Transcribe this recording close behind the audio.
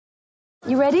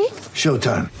You ready?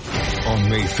 Showtime. On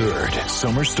May 3rd,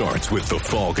 summer starts with The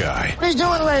Fall Guy. Let's do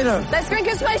it later. Let's drink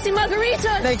a spicy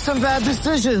margarita. Make some bad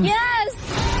decisions.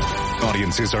 Yes!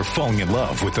 Audiences are falling in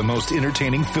love with the most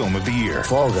entertaining film of the year.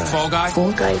 Fall Guy. Fall Guy?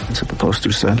 Fall Guy. That's what the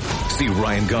poster said. See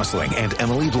Ryan Gosling and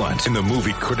Emily Blunt in the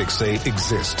movie critics say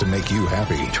exists to make you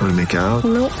happy. Trying to make it out?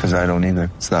 Nope. Because I don't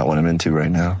either. It's not what I'm into right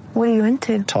now. What are you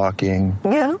into? Talking.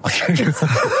 Yeah.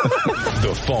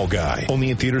 The Fall Guy.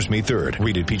 Only in theaters May 3rd.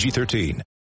 Rated PG-13.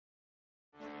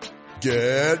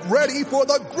 Get ready for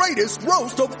the greatest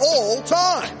roast of all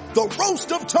time. The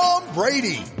Roast of Tom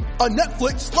Brady. A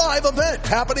Netflix live event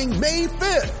happening May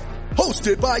 5th.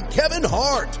 Hosted by Kevin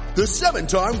Hart. The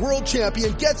 7-time world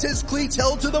champion gets his cleats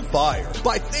held to the fire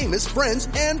by famous friends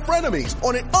and frenemies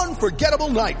on an unforgettable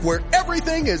night where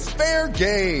everything is fair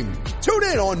game. Tune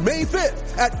in on May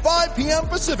 5th at 5 p.m.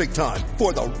 Pacific time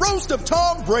for the Roast of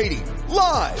Tom Brady.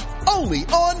 Live only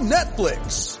on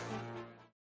Netflix.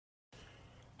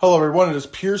 Hello everyone, it is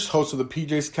Pierce, host of the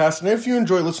PJ's Cast, and if you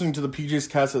enjoy listening to the PJ's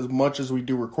Cast as much as we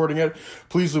do recording it,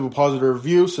 please leave a positive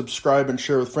review, subscribe, and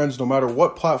share with friends no matter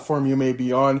what platform you may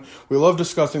be on. We love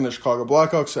discussing the Chicago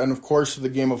Blackhawks and of course the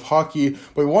game of hockey,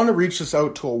 but we want to reach this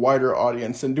out to a wider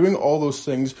audience, and doing all those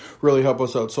things really help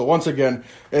us out. So once again,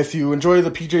 if you enjoy the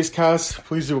PJ's Cast,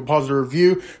 please leave a positive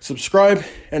review, subscribe,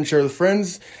 and share with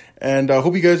friends, and I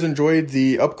hope you guys enjoyed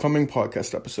the upcoming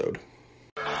podcast episode.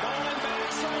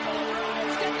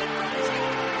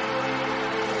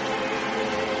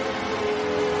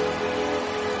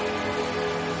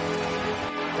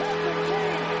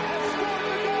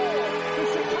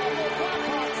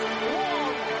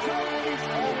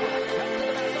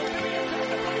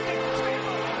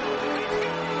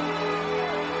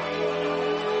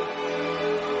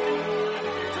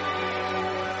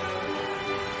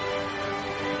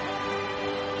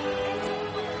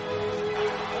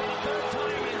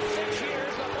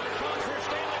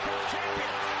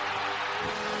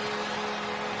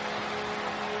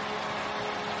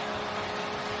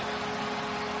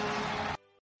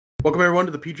 Welcome everyone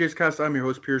to the PJ's Cast. I'm your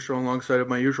host Pierce, alongside of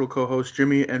my usual co-host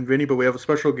Jimmy and Vinny, but we have a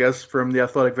special guest from the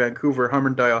Athletic Vancouver,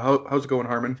 Harman Dial. How's it going,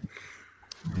 Harman?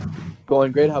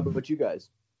 Going great. How about you guys?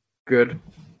 Good.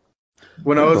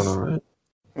 When I was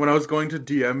going to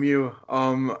DM you,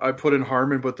 I put in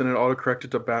Harman, but then it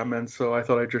auto-corrected to Batman, so I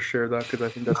thought I'd just share that because I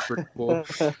think that's pretty cool.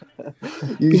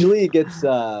 Usually it gets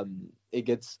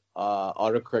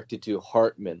auto-corrected to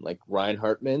Hartman, like Ryan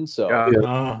Hartman. So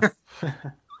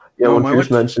yeah, when Pierce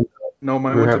mentioned mine we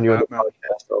were went having to you on the Batman.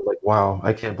 podcast, I was like, wow,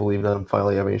 I can't believe that I'm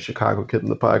finally having a Chicago kid in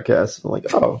the podcast. I'm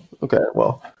like, oh, okay,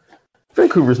 well,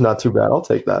 Vancouver's not too bad. I'll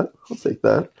take that. What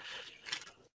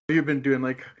have you been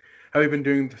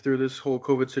doing through this whole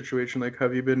COVID situation? Like,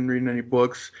 have you been reading any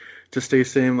books to stay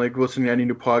sane, like listening to any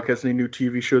new podcasts, any new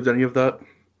TV shows, any of that?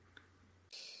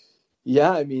 Yeah,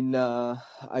 I mean,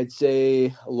 I'd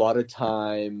say a lot of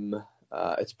time,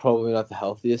 it's probably not the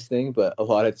healthiest thing, but a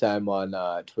lot of time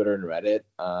on Twitter and Reddit,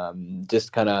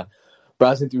 just kind of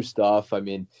browsing through stuff. I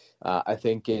mean, I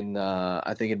think in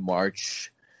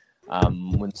March,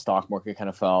 when the stock market kind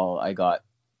of fell, I got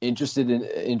interested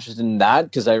in that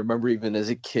because I remember even as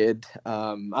a kid,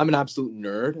 I'm an absolute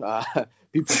nerd.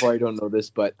 People probably don't know this,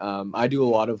 but I do a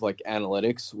lot of like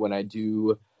analytics when I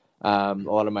do a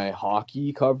lot of my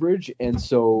hockey coverage, and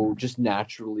so just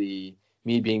naturally,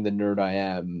 me being the nerd I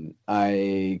am,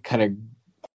 I kind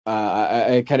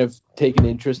of take an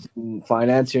interest in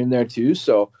finance here and there too.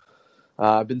 So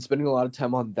I've been spending a lot of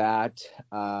time on that.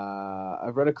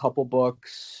 I've read a couple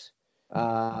books.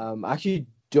 Actually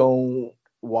don't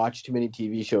watch too many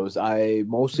TV shows. I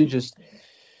mostly just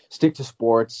stick to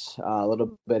sports, a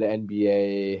little bit of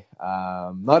NBA.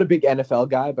 Not a big NFL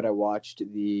guy, but I watched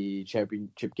the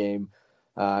championship game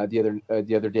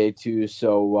the other day too.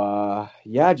 So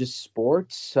just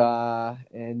sports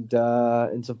and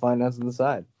some finance on the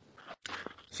side.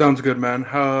 Sounds good, man.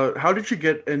 How did you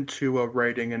get into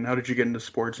writing, and how did you get into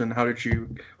sports, and how did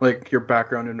you like your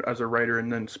background as a writer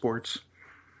and then sports?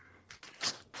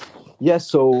 Yeah,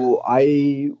 so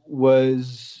I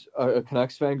was a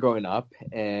Canucks fan growing up,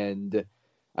 and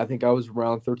I think I was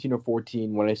around 13 or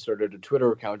 14 when I started a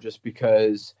Twitter account, just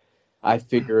because I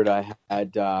figured I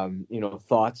had,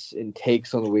 thoughts and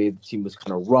takes on the way the team was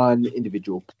kind of run,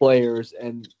 individual players,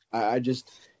 and I just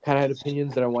kind of had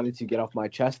opinions that I wanted to get off my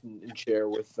chest and share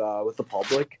with the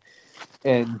public.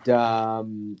 And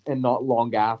not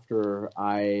long after,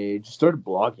 I just started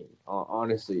blogging,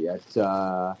 honestly, at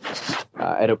a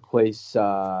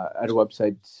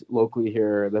website locally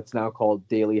here that's now called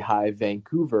Daily Hive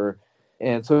Vancouver.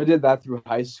 And so I did that through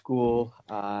high school,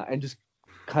 and just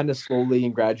kind of slowly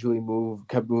and gradually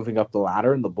kept moving up the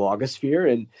ladder in the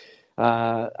blogosphere. And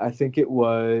I think it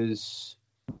was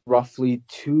roughly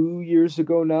 2 years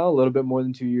ago now, a little bit more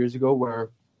than 2 years ago,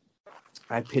 where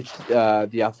I pitched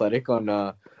The Athletic on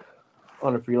a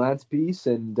freelance piece,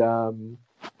 and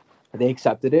they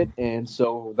accepted it. And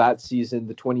so that season,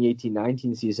 the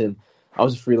 2018-19 season, I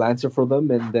was a freelancer for them.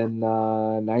 And then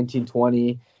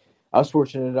 19-20, I was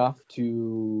fortunate enough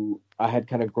I had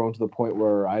kind of grown to the point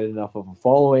where I had enough of a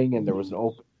following, and there was an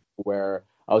open where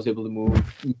I was able to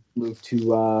move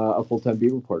to a full-time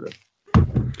beat reporter.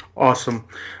 Awesome.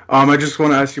 I just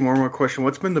want to ask you one more question.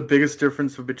 What's been the biggest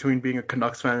difference between being a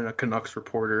Canucks fan and a Canucks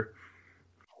reporter?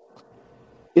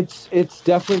 It's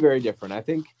definitely very different. I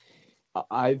think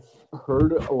I've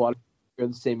heard a lot of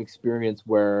the same experience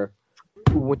where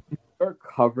when you start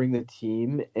covering the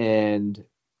team and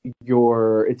it's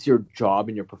your job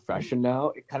and your profession now,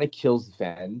 it kind of kills the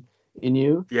fan in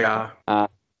you. Yeah.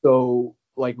 So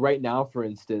like right now, for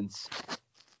instance,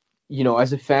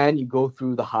 as a fan, you go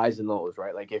through the highs and lows,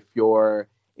 right? Like if you're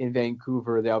in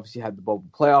Vancouver, they obviously had the bubble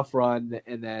playoff run,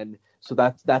 and then so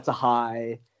that's a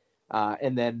high.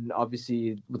 And then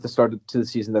obviously with the start to the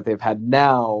season that they've had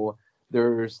now,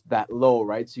 there's that low,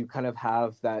 right? So you kind of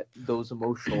have those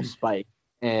emotional spikes.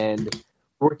 And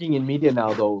working in media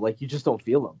now, though, like you just don't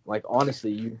feel them. Like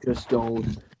honestly, you just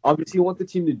don't. Obviously, you want the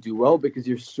team to do well because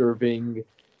you're serving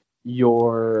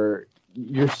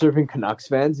Canucks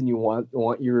fans, and you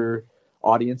want your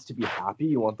audience to be happy.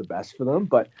 You want the best for them.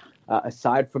 But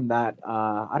aside from that,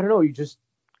 I don't know. You just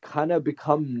kind of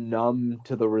become numb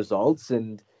to the results,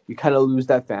 and you kind of lose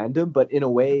that fandom. But in a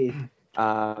way,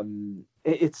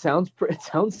 it sounds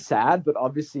sad, but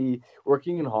obviously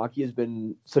working in hockey has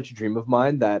been such a dream of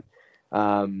mine that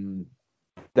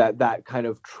that kind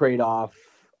of trade-off,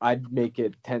 I'd make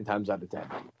it 10 times out of 10.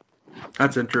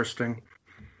 That's interesting.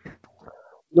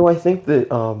 No, I think that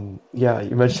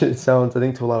you mentioned I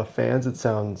think to a lot of fans it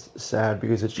sounds sad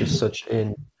because it's just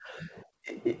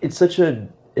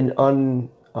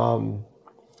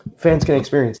fans can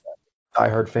experience that.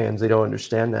 Diehard fans, they don't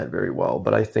understand that very well.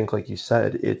 But I think, like you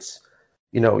said, it's,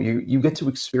 you get to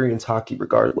experience hockey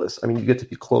regardless. I mean, you get to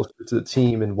be closer to the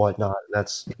team and whatnot. And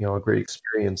that's, a great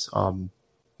experience,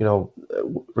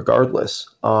 regardless.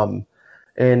 And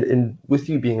with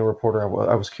you being a reporter,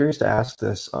 I was curious to ask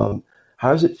this.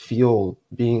 How does it feel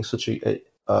being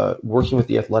working with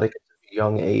The Athletic at a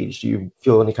young age? Do you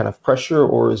feel any kind of pressure,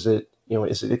 or is it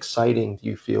exciting? Do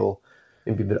you feel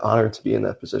and be honored to be in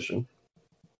that position?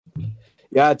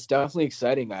 Yeah, it's definitely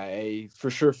exciting. I for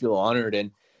sure feel honored.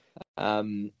 And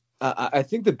I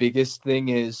think the biggest thing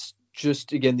is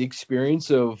just, again, the experience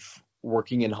of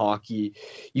working in hockey.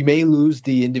 You may lose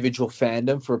the individual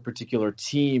fandom for a particular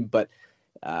team, but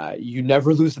you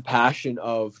never lose the passion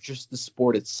of just the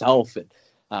sport itself. And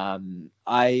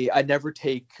I never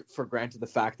take for granted the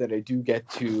fact that I do get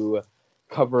to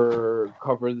cover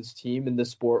this team and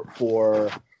this sport for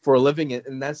a living.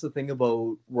 And that's the thing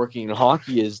about working in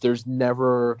hockey, is there's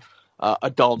never a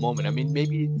dull moment. I mean,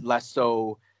 maybe less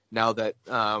so now that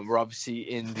we're obviously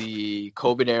in the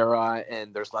COVID era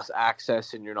and there's less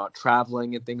access and you're not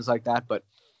traveling and things like that. But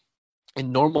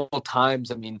in normal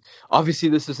times, I mean, obviously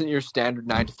this isn't your standard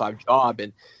 9-to-5 job,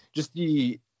 and just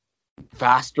the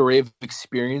vast array of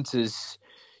experiences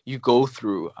you go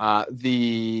through,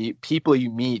 the people you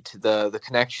meet, the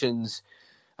connections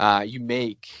you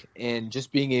make, and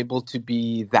just being able to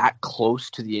be that close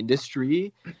to the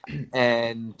industry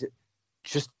and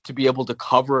just to be able to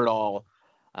cover it all,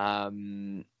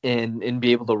 and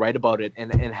be able to write about it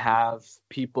and have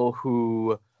people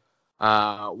who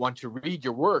want to read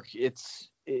your work. It's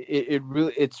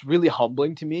really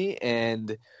humbling to me.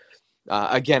 And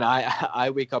again, I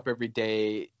wake up every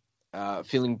day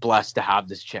feeling blessed to have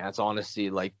this chance. Honestly,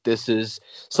 like, this is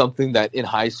something that in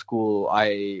high school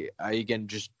I again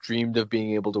just dreamed of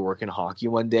being able to work in hockey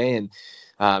one day, and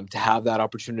to have that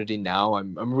opportunity now,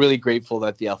 I'm really grateful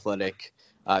that The Athletic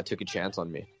took a chance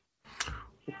on me.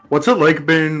 What's it like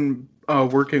been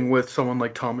working with someone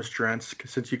like Thomas Drance,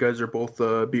 since you guys are both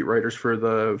beat writers for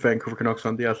the Vancouver Canucks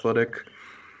on The Athletic?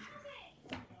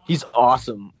 He's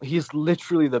awesome. He's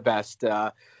literally the best.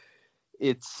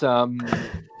 It's funny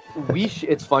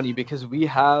because he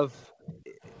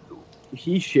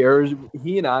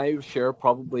and I share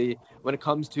probably, when it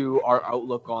comes to our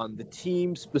outlook on the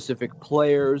team, specific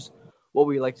players, what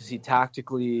we like to see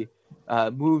tactically,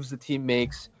 moves the team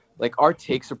makes. Like, our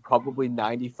takes are probably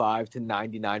 95 to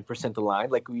 99%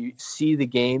 aligned. Like, we see the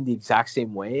game the exact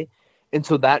same way. And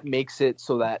so that makes it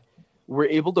so that we're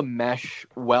able to mesh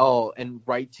well and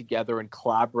write together and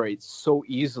collaborate so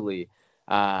easily.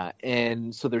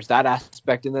 And so there's that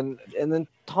aspect. And then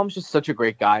Tom's just such a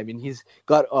great guy. I mean, he's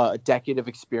got a decade of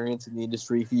experience in the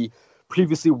industry. He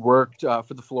previously worked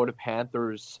for the Florida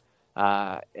Panthers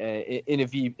in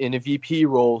a VP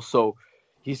role. So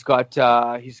he's got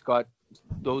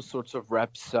those sorts of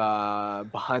reps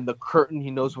behind the curtain.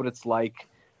 He knows what it's like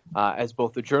as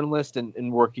both a journalist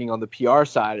and working on the PR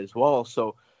side as well.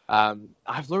 So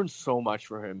I've learned so much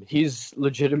from him. He's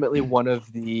legitimately one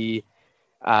of the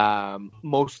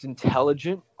most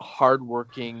intelligent,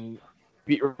 hardworking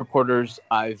beat reporters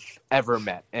I've ever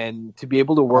met. And to be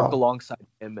able to work alongside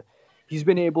him, he's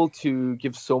been able to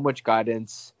give so much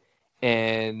guidance.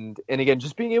 And again,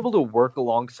 just being able to work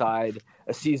alongside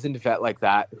a seasoned vet like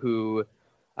that who,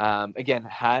 again,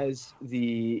 has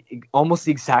almost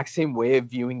the exact same way of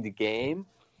viewing the game,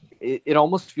 it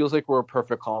almost feels like we're a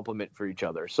perfect complement for each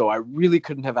other. So I really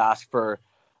couldn't have asked for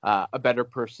a better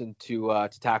person to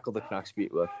tackle the Canucks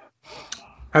beat with.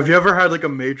 Have you ever had like a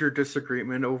major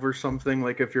disagreement over something,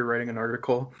 like if you're writing an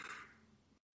article?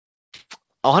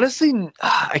 Honestly,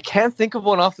 I can't think of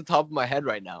one off the top of my head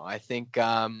right now. I think,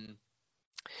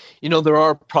 there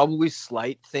are probably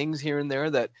slight things here and there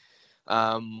that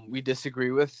we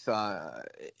disagree with.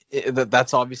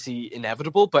 That's obviously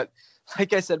inevitable. But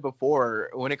like I said before,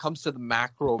 when it comes to the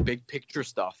macro, big picture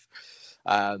stuff,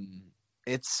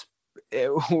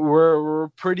 we're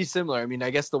pretty similar. I mean,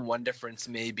 I guess the one difference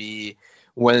may be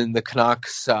when the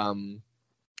Canucks, in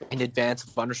advance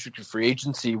of unrestricted free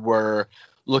agency, were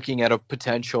looking at a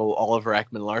potential Oliver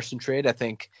Ekman-Larsson trade. I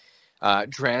think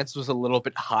Drance was a little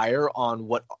bit higher on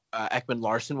what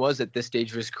Ekman-Larsson was at this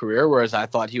stage of his career, whereas I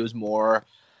thought he was more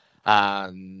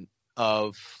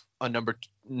of a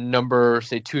number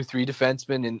say 2-3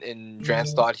 defenseman, and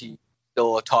Drance thought he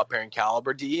still a top pairing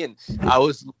caliber D, and I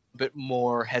was a bit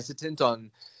more hesitant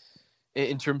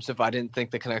in terms of I didn't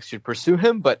think the Canucks should pursue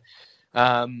him. But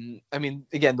I mean,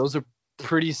 again, those are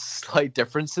pretty slight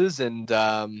differences, and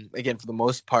again, for the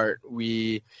most part,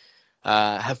 we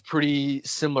have pretty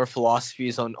similar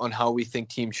philosophies on how we think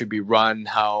teams should be run,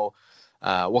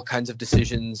 what kinds of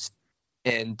decisions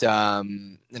and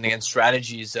again,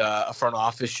 strategies a front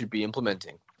office should be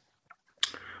implementing.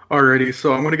 Alrighty,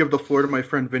 so I'm going to give the floor to my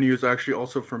friend Vinny, who's actually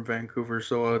also from Vancouver.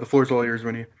 So the floor's all yours,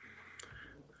 Vinny.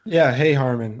 Yeah, hey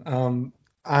Harman.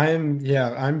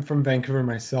 I'm from Vancouver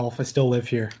myself. I still live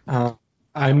here.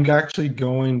 I'm actually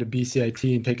going to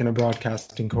BCIT and taking a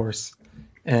broadcasting course.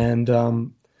 And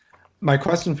my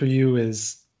question for you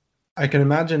is, I can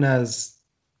imagine as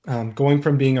going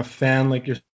from being a fan like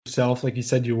yourself, like you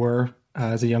said you were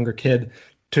as a younger kid,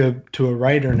 to a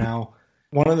writer now,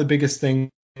 one of the biggest things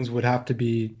would have to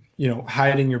be,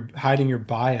 hiding your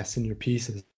bias in your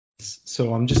pieces.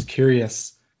 So I'm just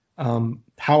curious,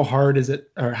 how hard was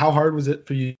it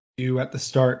for you at the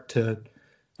start to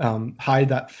hide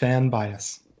that fan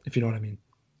bias, if you know what I mean?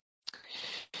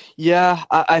 Yeah,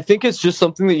 I think it's just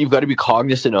something that you've got to be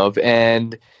cognizant of.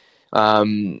 And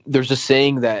there's a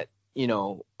saying that, I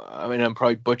mean, I'm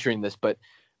probably butchering this, but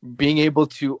being able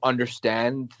to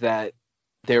understand that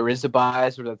there is a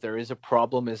bias or that there is a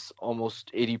problem is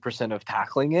almost 80% of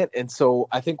tackling it. And so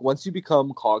I think once you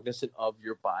become cognizant of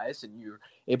your bias and you're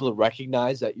able to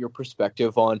recognize that your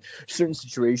perspective on certain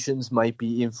situations might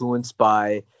be influenced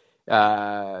by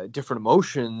different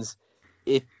emotions,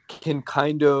 it can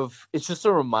it's just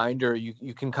a reminder.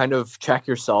 You can kind of check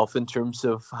yourself in terms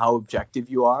of how objective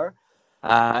you are.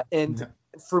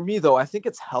 For me, though, I think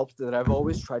it's helped that I've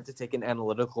always tried to take an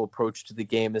analytical approach to the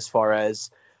game, as far as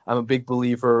I'm a big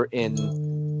believer in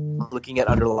looking at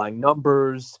underlying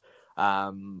numbers.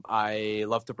 I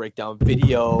love to break down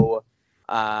video.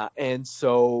 And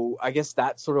so I guess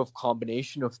that sort of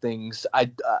combination of things,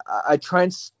 I try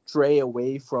and stray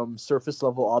away from surface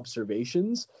level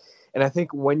observations. And I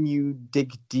think when you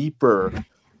dig deeper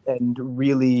and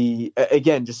really,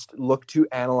 again, just look to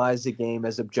analyze the game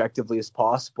as objectively as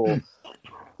possible,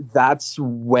 that's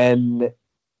when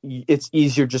it's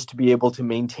easier just to be able to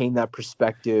maintain that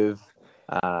perspective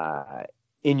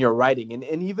in your writing.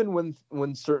 And even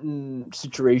when certain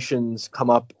situations come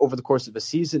up over the course of a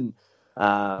season,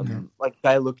 like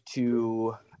I look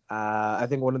to, I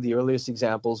think one of the earliest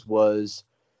examples was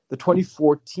the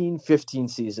 2014-15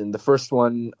 season, the first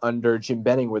one under Jim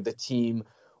Benning, where the team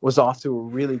was off to a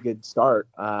really good start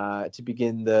to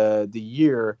begin the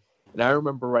year. And I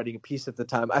remember writing a piece at the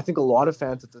time. I think a lot of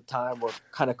fans at the time were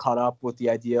kind of caught up with the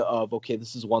idea of, okay,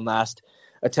 this is one last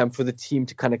attempt for the team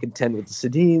to kind of contend with the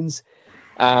Sedins.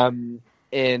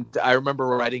 And I remember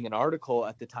writing an article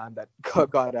at the time that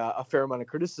got a fair amount of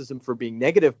criticism for being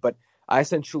negative, but I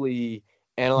essentially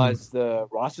analyzed the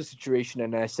roster situation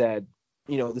and I said,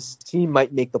 this team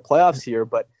might make the playoffs here,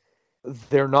 but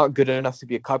they're not good enough to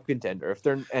be a cup contender. If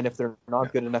they're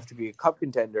not good enough to be a cup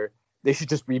contender, they should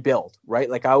just rebuild, right?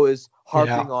 Like I was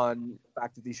harping on the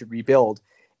fact that they should rebuild.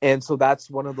 And so that's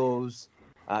one of those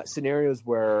scenarios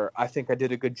where I think I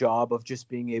did a good job of just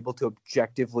being able to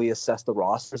objectively assess the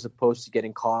roster as opposed to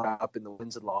getting caught up in the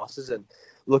wins and losses and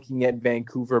looking at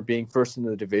Vancouver being first in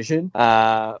the division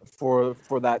for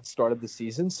that start of the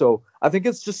season. So I think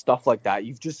it's just stuff like that.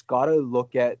 You've just got to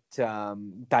look at,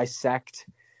 dissect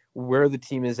where the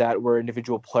team is at, where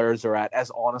individual players are at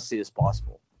as honestly as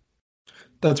possible.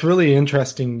 That's really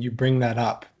interesting you bring that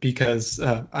up because,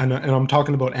 and I'm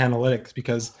talking about analytics,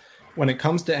 because when it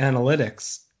comes to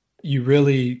analytics, you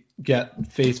really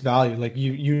get face value. Like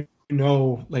you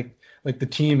know, like the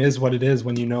team is what it is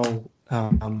when you know,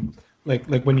 like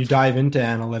when you dive into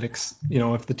analytics, you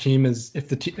know, if the team's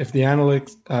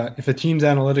analytics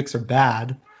are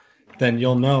bad, then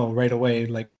you'll know right away,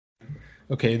 like,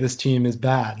 okay, this team is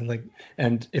bad. Like,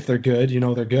 and if they're good, you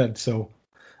know, they're good. So,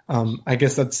 I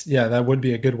guess that would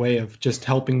be a good way of just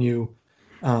helping you,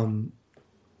 hide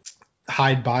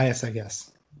bias, I guess.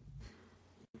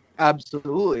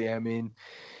 Absolutely. I mean,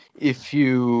 if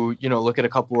you look at a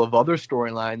couple of other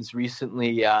storylines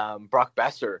recently, Brock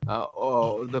Besser,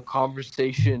 the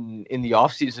conversation in the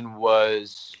offseason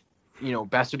was,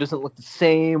 Besser doesn't look the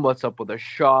same. What's up with a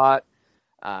shot?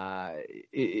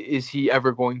 Is he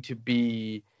ever going to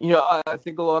be, I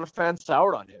think a lot of fans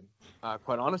soured on him,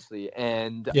 quite honestly.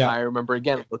 And I remember,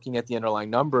 again, looking at the underlying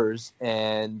numbers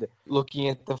and looking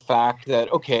at the fact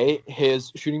that, okay,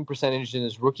 his shooting percentage in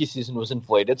his rookie season was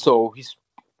inflated. So he's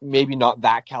maybe not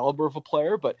that caliber of a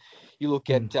player, but you look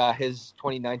at his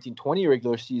 2019-20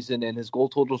 regular season and his goal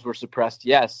totals were suppressed,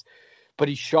 yes, but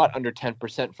he shot under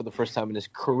 10% for the first time in his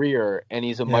career, and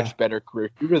he's a much better career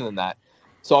shooter than that.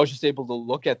 So I was just able to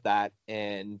look at that,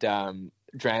 and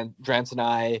Drance and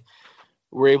I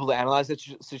were able to analyze that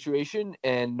situation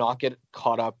and not get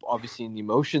caught up, obviously, in the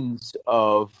emotions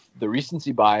of the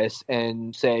recency bias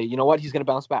and say, you know what, he's going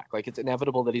to bounce back. Like, it's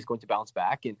inevitable that he's going to bounce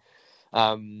back, and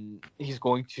he's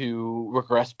going to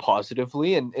regress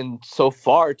positively. And so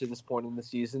far to this point in the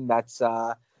season, that's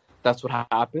what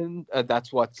happened.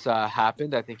 That's what's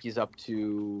happened. I think he's up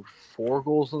to 4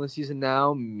 goals in the season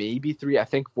now, maybe 3. I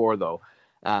think 4 though.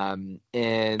 And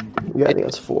I think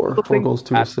it's 4 goals,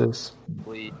 2 assists.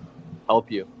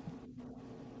 Help you.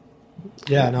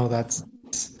 Yeah, no, that's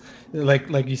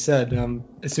like you said.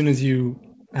 As soon as you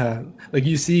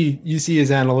you see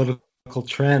his analytical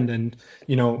trend, and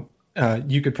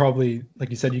you could probably, like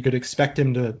you said, you could expect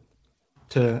him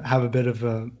to have a bit of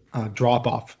a drop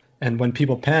off. And when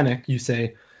people panic, you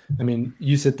say, I mean,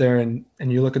 you sit there and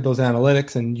you look at those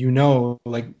analytics, and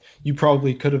like you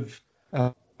probably could have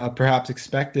perhaps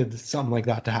expected something like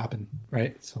that to happen,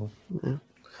 right? So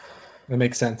that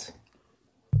makes sense.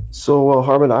 So,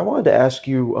 Harman, I wanted to ask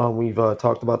you, we've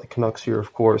talked about the Canucks here,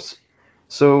 of course.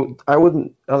 So I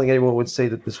don't think anyone would say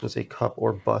that this was a cup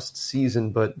or bust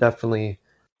season, but definitely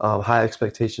high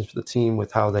expectations for the team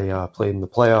with how they played in the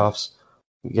playoffs,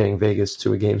 getting Vegas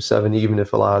to a Game 7, even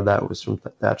if a lot of that was from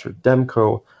Thatcher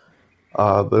Demko.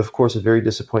 But, of course, a very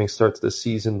disappointing start to the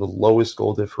season, the lowest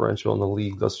goal differential in the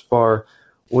league thus far.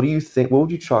 What do you think? What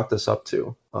would you chalk this up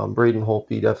to? Braden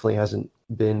Holtby definitely hasn't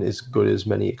been as good as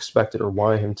many expected or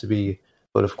wanted him to be.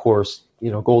 But, of course,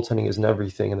 goaltending isn't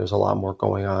everything, and there's a lot more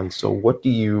going on. So what do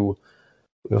you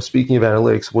speaking of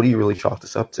analytics, what do you really chalk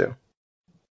this up to?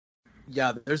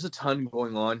 Yeah, there's a ton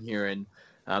going on here. And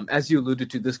as you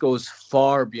alluded to, this goes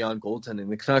far beyond goaltending.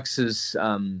 The Canucks is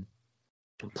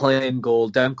playing goal.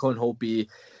 Demko and Holtby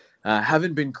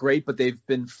haven't been great, but they've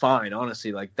been fine,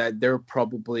 honestly. Like that, they're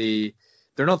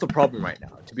not the problem right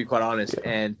now, to be quite honest.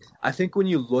 And I think when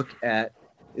you look at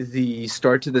the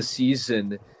start to the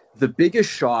season, the biggest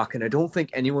shock, and I don't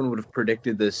think anyone would have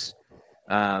predicted this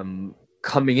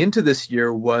coming into this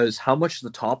year, was how much the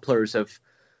top players have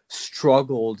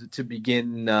struggled to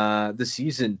begin the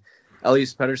season.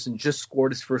 Elias Pettersson just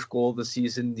scored his first goal of the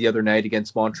season the other night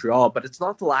against Montreal, but it's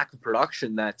not the lack of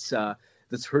production that's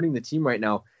hurting the team right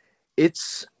now.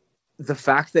 It's the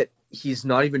fact that he's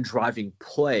not even driving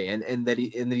play, and that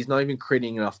he's not even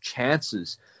creating enough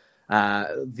chances.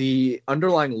 The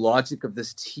underlying logic of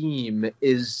this team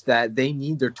is that they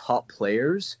need their top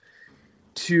players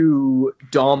to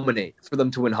dominate for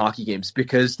them to win hockey games,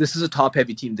 because this is a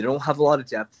top-heavy team. They don't have a lot of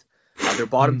depth. Their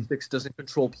bottom six doesn't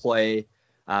control play.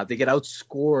 They get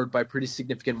outscored by pretty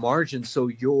significant margins, so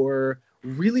you're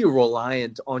really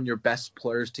reliant on your best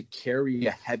players to carry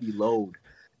a heavy load.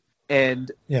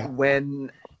 And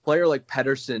when a player like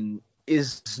Pettersson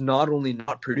is not only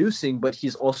not producing, but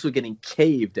he's also getting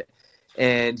caved,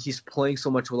 and he's playing so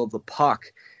much without the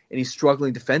puck, and he's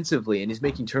struggling defensively and he's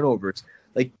making turnovers.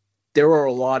 Like, there are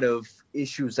a lot of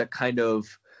issues that kind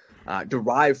of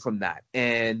derive from that.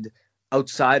 And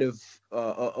outside of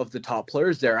the top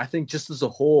players there, I think just as a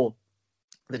whole,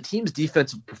 the team's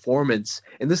defensive performance,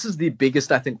 and this is the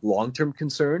biggest, I think, long-term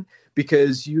concern,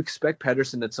 because you expect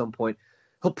Pettersson at some point,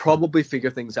 he'll probably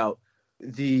figure things out.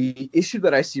 The issue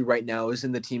that I see right now is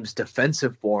in the team's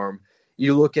defensive form.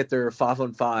 You look at their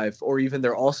 5-on-5 or even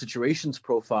their all situations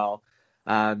profile,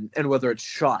 and whether it's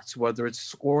shots, whether it's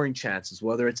scoring chances,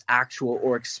 whether it's actual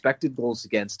or expected goals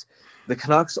against, the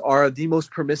Canucks are the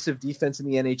most permissive defense in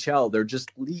the NHL. They're just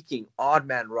leaking odd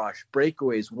man rush,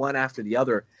 breakaways, one after the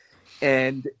other.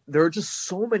 And there are just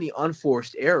so many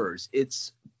unforced errors.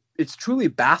 It's truly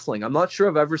baffling. I'm not sure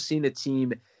I've ever seen a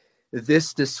team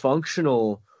this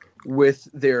dysfunctional with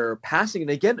their passing.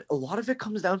 And again, a lot of it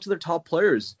comes down to their top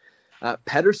players.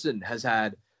 Pettersson has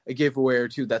had a giveaway or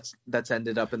two that's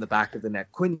ended up in the back of the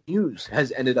net. Quinn Hughes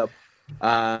has ended up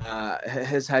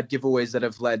has had giveaways that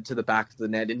have led to the back of the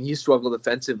net, and he struggled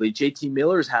defensively. JT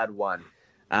Miller's had one.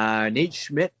 Nate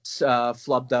Schmidt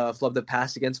flubbed a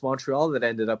pass against Montreal that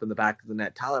ended up in the back of the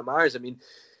net. Tyler Myers, I mean,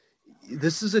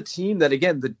 this is a team that,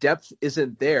 again, the depth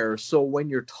isn't there. So when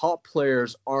your top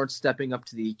players aren't stepping up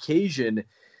to the occasion,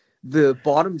 the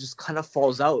bottom just kind of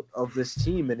falls out of this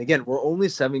team. And again, we're only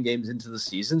 7 games into the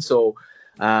season, so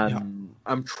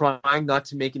I'm trying not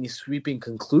to make any sweeping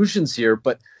conclusions here,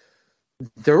 but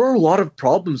there are a lot of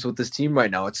problems with this team right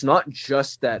now. It's not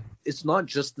just the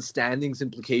standings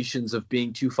implications of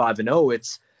being 2-5-0.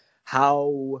 It's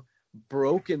how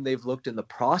broken they've looked in the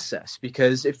process.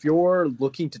 Because if you're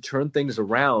looking to turn things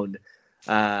around,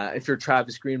 if you're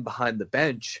Travis Green behind the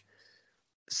bench,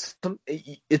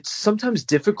 it's sometimes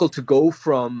difficult to go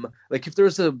from, like, if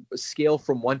there's a scale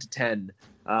from 1 to 10,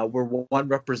 where 1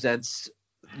 represents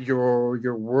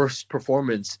your worst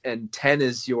performance and 10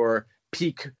 is your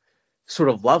peak sort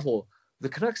of level, the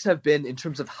Canucks have been, in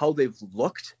terms of how they've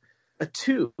looked, a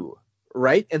 2,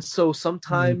 right? And so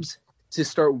sometimes to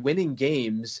start winning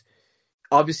games,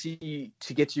 obviously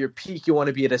to get to your peak, you want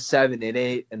to be at a 7, an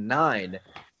 8, and 9.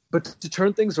 But to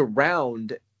turn things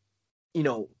around,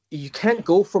 you can't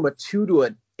go from a 2 to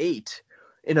an 8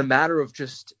 in a matter of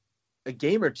just a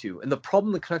game or two. And the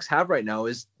problem the Canucks have right now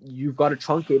is you've got a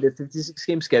truncated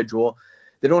 56-game schedule.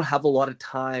 They don't have a lot of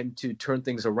time to turn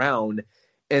things around.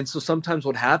 And so sometimes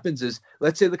what happens is,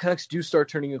 let's say the Canucks do start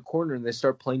turning a corner and they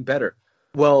start playing better.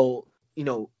 Well,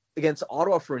 against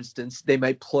Ottawa, for instance, they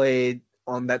might play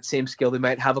on that same scale. They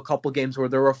might have a couple games where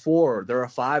they're a 4, they're a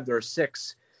 5, they're a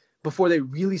 6 before they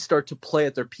really start to play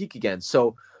at their peak again.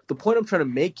 So the point I'm trying to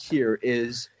make here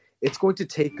is it's going to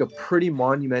take a pretty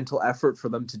monumental effort for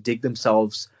them to dig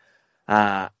themselves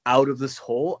out of this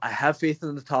hole. I have faith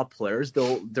in the top players.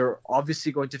 They're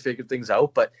obviously going to figure things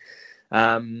out, but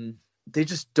they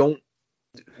just don't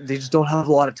have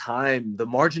a lot of time. The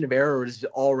margin of error is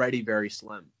already very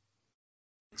slim.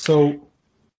 So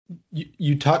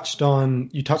you touched on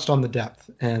the depth,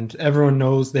 and everyone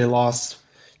knows they lost,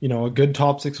 a good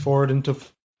top 6 forward into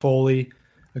Foley,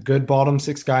 a good bottom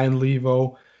 6 guy in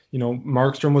Levo.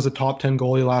 Markstrom was a top 10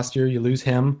 goalie last year. You lose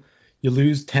him. You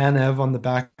lose Tanev on the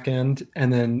back end,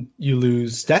 and then you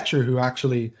lose Stetcher, who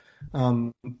actually,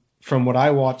 from what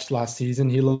I watched last season,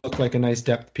 he looked like a nice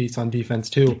depth piece on defense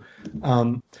too.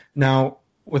 Now,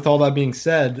 with all that being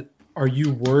said, are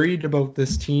you worried about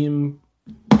this team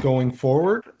going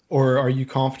forward, or are you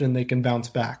confident they can bounce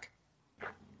back?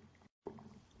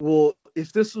 Well,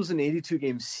 if this was an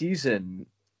 82-game season,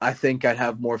 I think I'd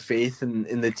have more faith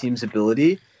in the team's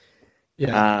ability.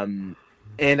 Yeah.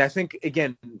 And I think,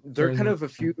 again, there are kind of a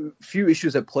few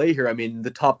issues at play here. I mean,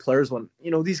 the top players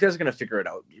these guys are going to figure it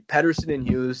out. Pettersson and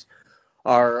Hughes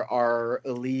are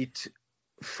elite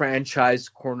franchise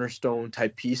cornerstone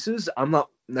type pieces. I'm not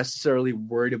necessarily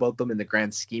worried about them in the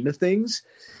grand scheme of things.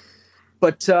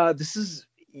 But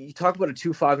you talk about a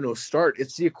 2-5-0 start.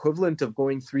 It's the equivalent of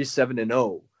going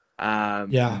 3-7-0.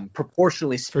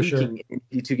 Proportionally speaking, in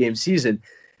a 2-game season.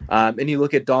 And you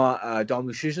look at Dom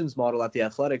Luszczyszyn's model at The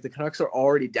Athletic, the Canucks are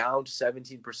already down to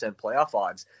 17% playoff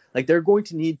odds. Like, they're going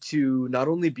to need to not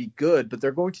only be good, but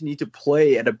they're going to need to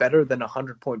play at a better than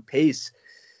 100-point pace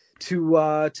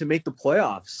to make the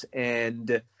playoffs.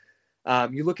 And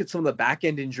you look at some of the back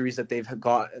end injuries that they've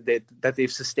got that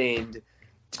they've sustained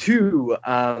too.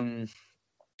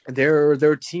 They're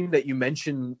a team that you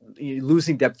mentioned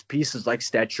losing depth pieces like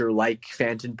Stetcher, like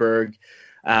Fantenberg.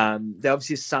 They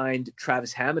obviously signed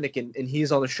Travis Hamonic, and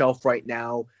he's on the shelf right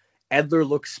now. Edler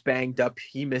looks banged up.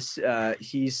 He left a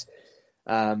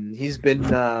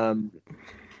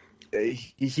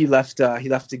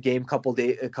game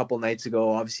a couple nights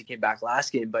ago. Obviously came back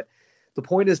last game, but the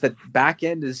point is that back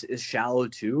end is shallow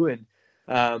too, and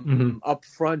up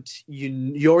front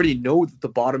you already know that the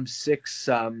bottom six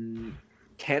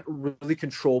can't really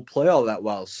control play all that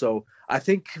well. So I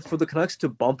think for the Canucks to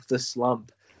bump the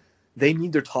slump, they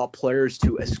need their top players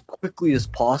to, as quickly as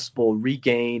possible,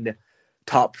 regain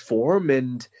top form.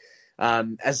 And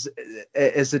as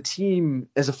a team,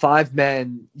 as a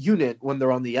 5-man unit, when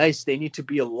they're on the ice, they need to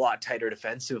be a lot tighter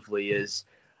defensively. Is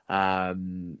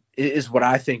what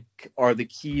I think are the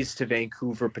keys to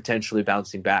Vancouver potentially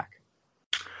bouncing back.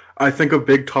 I think a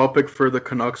big topic for the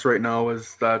Canucks right now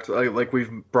is that, like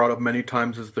we've brought up many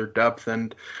times, is their depth,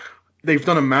 and they've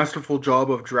done a masterful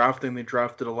job of drafting. They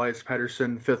drafted Elias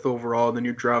Pettersson 5th overall, and then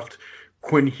you draft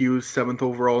Quinn Hughes 7th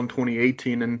overall in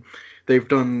 2018, and they've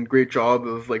done a great job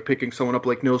of like picking someone up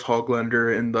like Nils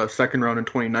Höglander in the 2nd round in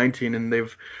 2019, and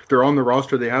they're on the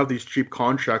roster. They have these cheap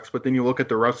contracts, but then you look at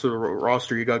the rest of the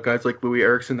roster. You got guys like Louis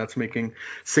Eriksson that's making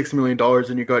 $6 million,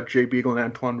 and you got Jay Beagle and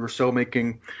Antoine Roussel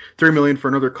making $3 million for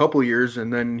another couple of years.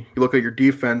 And then you look at your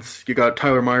defense. You got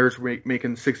Tyler Myers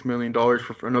making $6 million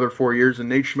for another 4 years, and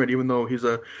Nate Schmidt, even though he's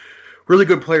a really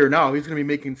good player now, he's going to be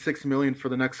making $6 million for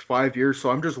the next 5 years.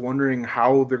 So I'm just wondering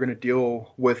how they're going to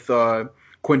deal with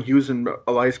Quinn Hughes and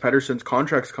Elias Pettersson's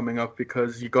contracts coming up,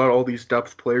 because you got all these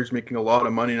depth players making a lot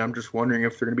of money, and I'm just wondering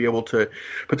if they're going to be able to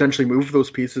potentially move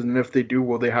those pieces, and if they do,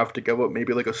 will they have to give up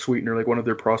maybe like a sweetener, like one of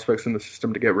their prospects in the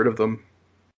system, to get rid of them?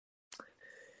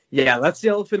 Yeah, that's the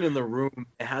elephant in the room.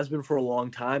 It has been for a long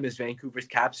time, is Vancouver's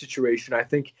cap situation. I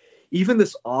think even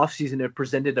this offseason, it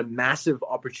presented a massive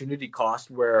opportunity cost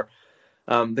where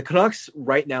the Canucks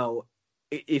right now,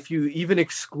 if you even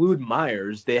exclude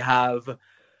Myers, they have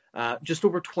just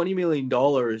over $20 million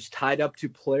tied up to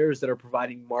players that are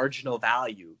providing marginal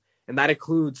value. And that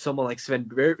includes someone like Sven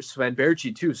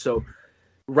Baertschi too. So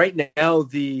right now,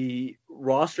 the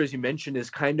roster, as you mentioned, is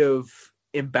kind of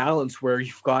imbalanced, where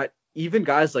you've got even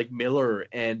guys like Miller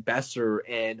and Besser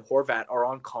and Horvat are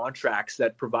on contracts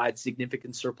that provide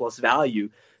significant surplus value.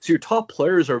 So your top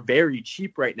players are very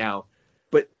cheap right now.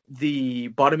 But the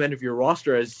bottom end of your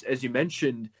roster, as you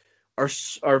mentioned,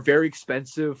 are very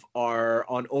expensive, are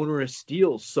on onerous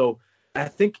deals. So I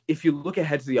think if you look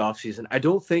ahead to the offseason, I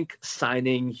don't think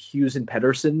signing Hughes and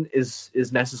Pettersson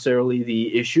is necessarily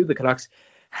the issue. The Canucks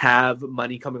have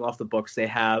money coming off the books. They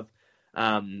have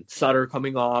Sutter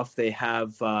coming off. They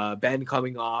have Ben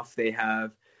coming off. They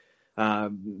have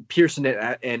Pearson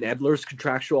and Edler's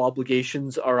contractual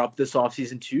obligations are up this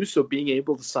offseason too. So being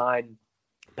able to sign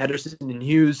Pettersson and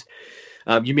Hughes,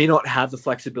 you may not have the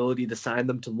flexibility to sign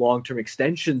them to long-term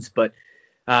extensions, but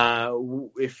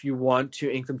if you want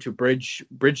to ink them to bridge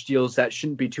deals, that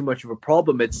shouldn't be too much of a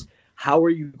problem. It's how are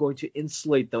you going to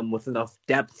insulate them with enough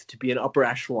depth to be an upper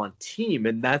echelon team?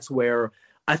 And that's where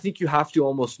I think you have to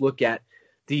almost look at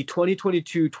the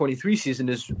 2022-23 season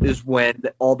is when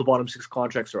all the bottom six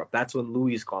contracts are up. That's when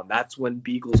Louis is gone. That's when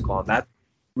Beagle's gone. That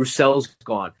Roussel's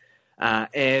gone.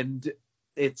 And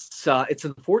it's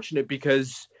unfortunate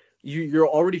because you're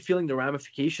already feeling the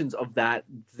ramifications of that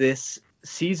this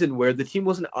season, where the team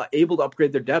wasn't able to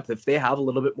upgrade their depth. If they have a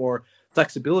little bit more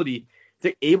flexibility,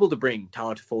 they're able to bring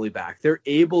Tyler Toffoli back. They're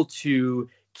able to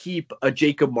keep a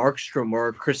Jacob Markstrom or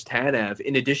a Chris Tanev,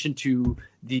 in addition to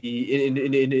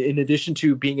in addition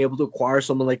to being able to acquire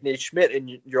someone like Nate Schmidt,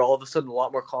 and you're all of a sudden a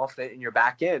lot more confident in your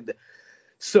back end.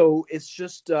 So it's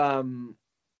just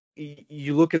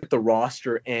you look at the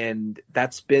roster, and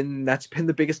that's been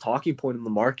the biggest talking point in the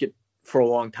market for a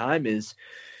long time is,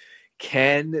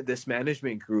 can this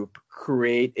management group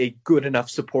create a good enough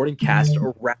supporting cast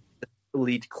around the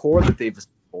elite core that they've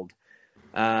assembled?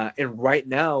 And right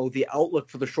now, the outlook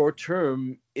for the short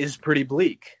term is pretty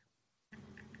bleak.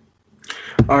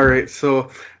 All right,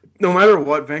 so no matter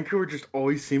what, Vancouver just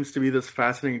always seems to be this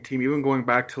fascinating team, even going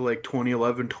back to like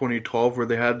 2011, 2012, where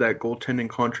they had that goaltending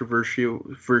controversy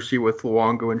with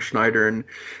Luongo and Schneider, and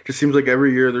it just seems like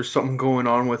every year there's something going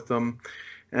on with them,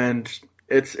 and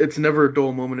it's never a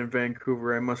dull moment in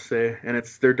Vancouver, I must say, and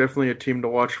they're definitely a team to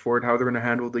watch for it, how they're going to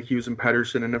handle the Hughes and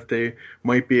Pettersson, and if they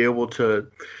might be able to,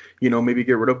 maybe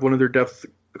get rid of one of their depth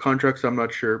contracts. I'm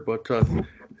not sure, but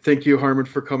thank you, Harman,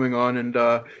 for coming on and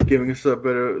giving us a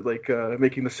bit of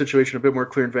making the situation a bit more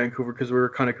clear in Vancouver, because we were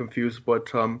kind of confused.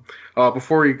 But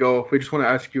before we go, we just want to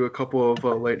ask you a couple of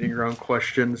lightning round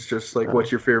questions, just like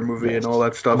what's your favorite movie and all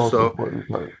that stuff.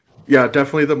 Yeah,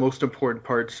 definitely the most important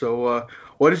part. So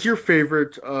what is your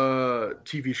favorite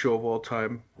TV show of all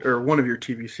time, or one of your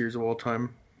TV series of all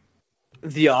time?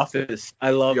 The Office.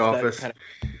 I love The Office.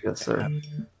 Yes, sir.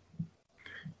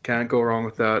 Can't go wrong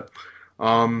with that.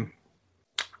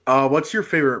 What's your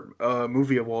favorite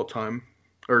movie of all time,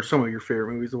 or some of your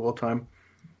favorite movies of all time?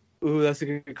 Ooh, that's a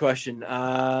good question.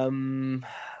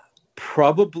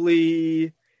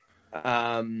 Probably.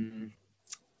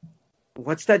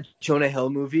 What's that Jonah Hill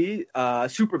movie?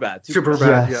 Superbad.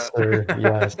 Superbad, Yes, yeah. sir.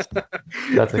 Yes,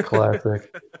 that's a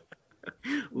classic.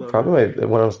 Probably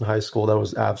when I was in high school, that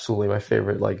was absolutely my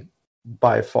favorite. Like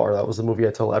by far, that was the movie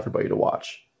I tell everybody to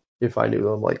watch. If I knew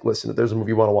them, like, listen, if there's a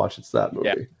movie you want to watch, it's that movie.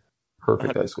 Yeah.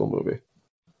 Perfect high school movie.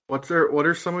 What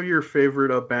are some of your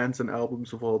favorite bands and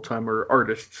albums of all time, or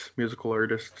artists, musical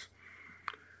artists?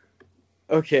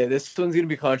 Okay, this one's gonna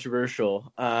be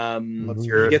controversial. Let's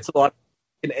hear He it. gets a lot,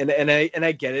 and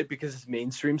I get it because it's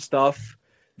mainstream stuff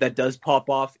that does pop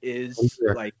off is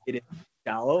Sure. like it is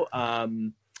shallow.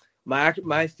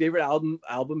 My favorite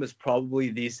album is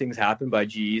probably These Things Happen by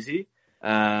G-Eazy.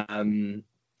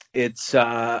 It's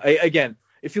again,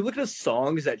 if you look at the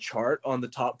songs that chart on the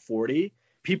top 40,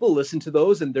 people listen to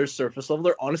those and they're surface level.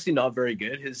 They're honestly not very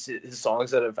good. His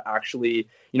songs that have actually,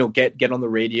 get on the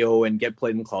radio and get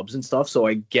played in clubs and stuff. So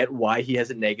I get why he has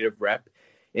a negative rep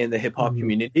in the hip hop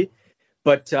community.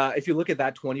 But if you look at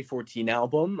that 2014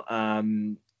 album,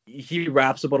 he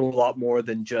raps about a lot more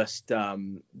than just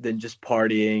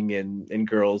partying and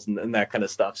girls and that kind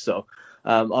of stuff. So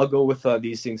I'll go with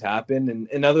These Things Happen.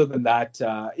 And other than that,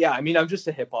 I'm just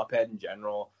a hip hop head in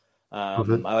general. I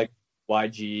like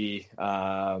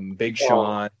YG, Big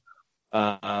Sean,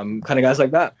 kind of guys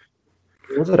like that.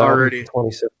 What was that Already.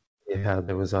 album 2017 you had?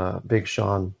 There was Big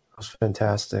Sean. It was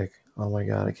fantastic. Oh my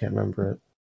god, I can't remember it.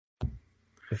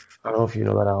 I don't know if you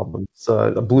know that album. It's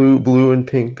a blue and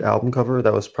pink album cover.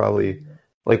 That was probably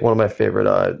like one of my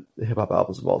favorite hip hop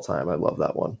albums of all time. I love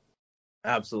that one.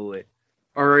 Absolutely.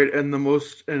 All right, and the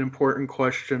most important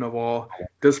question of all: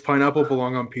 does pineapple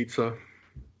belong on pizza?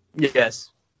 Yes.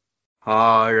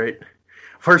 All right.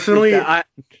 Personally,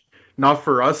 not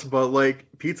for us, but like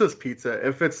pizza's pizza.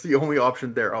 If it's the only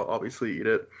option there, I'll obviously eat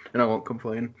it, and I won't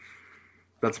complain.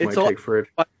 That's my take for it.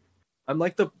 I'm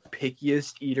like the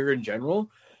pickiest eater in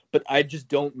general, but I just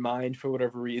don't mind for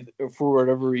whatever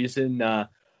reason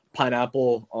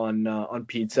pineapple on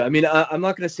pizza. I mean, I'm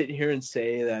not gonna sit here and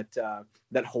say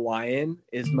that Hawaiian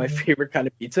is my favorite kind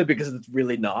of pizza because it's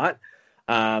really not.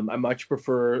 I much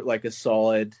prefer like a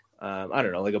solid, I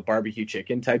don't know, like a barbecue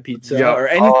chicken type pizza or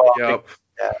anything.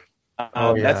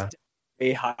 That's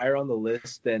way higher on the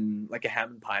list than like a ham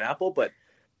and pineapple, but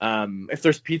if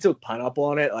there's pizza with pineapple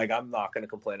on it, like I'm not gonna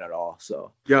complain at all.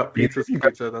 So yeah, pizza's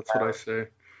pizza. That's what I say.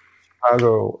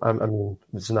 Chicago. I mean,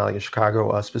 this is not like a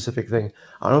Chicago specific thing.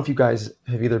 I don't know if you guys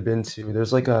have either been to.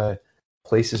 There's like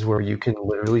places where you can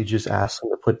literally just ask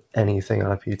them to put anything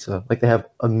on a pizza. Like they have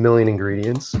a million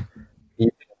ingredients.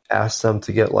 You can ask them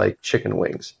to get like chicken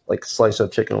wings, like slice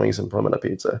up chicken wings and put them on a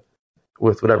pizza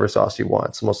with whatever sauce you want.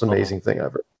 It's the most amazing thing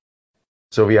ever.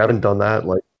 So if you haven't done that,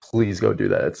 like please go do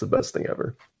that. It's the best thing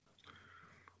ever.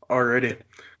 Alrighty.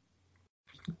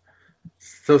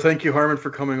 So thank you, Harman, for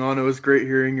coming on. It was great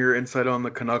hearing your insight on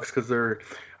the Canucks because they're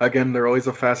always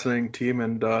a fascinating team,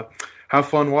 and have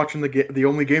fun watching the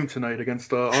only game tonight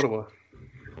against Ottawa.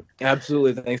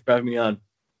 Absolutely. Thanks for having me on.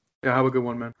 Yeah, have a good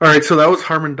one, man. All right, so that was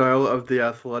Harman Dial of The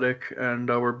Athletic, and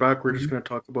we're back. We're just going to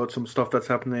talk about some stuff that's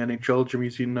happened in the NHL.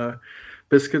 Jimmy's eating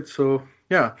biscuits, so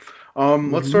yeah.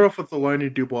 Let's start off with the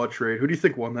Laine Dubois trade. Who do you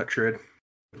think won that trade?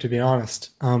 To be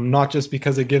honest, not just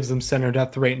because it gives them center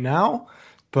depth right now,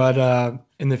 but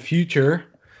in the future,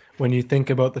 when you think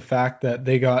about the fact that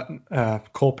they got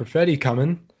Cole Perfetti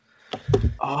coming,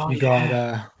 you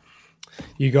got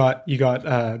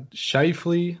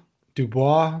Scheifele,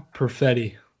 Dubois,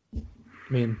 Perfetti.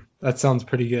 I mean, that sounds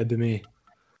pretty good to me.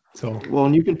 So well,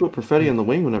 and you can put Perfetti on the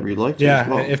wing whenever you'd like to. Yeah, as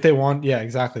well. if they want, yeah,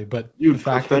 exactly. But Dude, the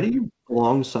fact Perfetti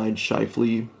alongside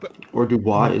Scheifele or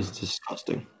Dubois is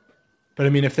disgusting. But I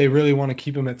mean, if they really want to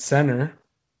keep him at center,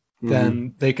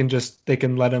 then they can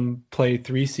let him play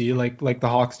 3C like the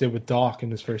Hawks did with Doc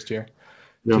in his first year,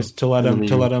 just to let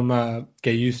him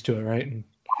get used to it, right? And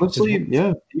honestly,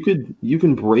 yeah, you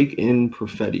can break in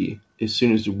Perfetti as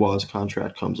soon as Dubois'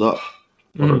 contract comes up,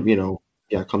 or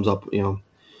comes up.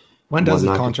 When does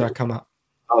the contract come up?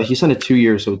 He signed it 2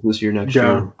 years, so it's this year, next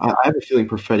year. I have a feeling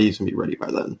Perfetti is gonna be ready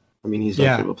by then. I mean, he's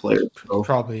that good of a player. So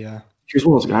probably, yeah. He's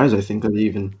one of those guys I think that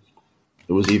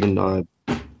it was even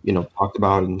talked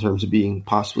about in terms of being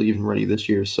possibly even ready this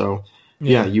year. So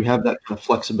yeah, you have that kind of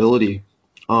flexibility.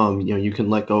 You can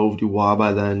let go of Dubois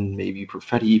by then. Maybe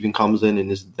Perfetti even comes in and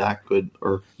is that good,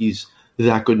 or he's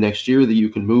that good next year that you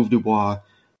can move Dubois.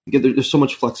 Again, there's so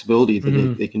much flexibility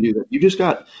that they can do that. You just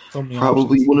got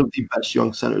probably one of the best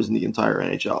young centers in the entire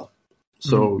NHL.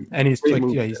 So and he's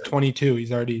he's 22.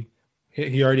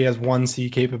 He already has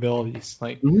 1C capabilities.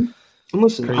 Like, and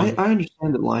listen, I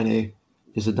understand that Laine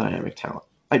is a dynamic talent.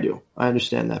 I do. I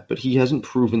understand that, but he hasn't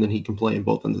proven that he can play in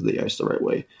both ends of the ice the right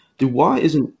way. Dubois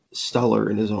isn't stellar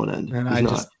in his own end. And He's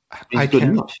not. He's I good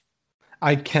can't, enough.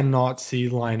 I cannot see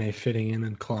Laine fitting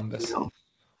in Columbus. No.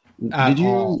 At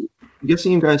all. I'm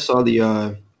guessing you guys saw the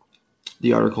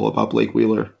article about Blake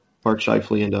Wheeler, Mark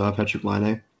Scheifele, and Patrick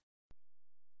Laine?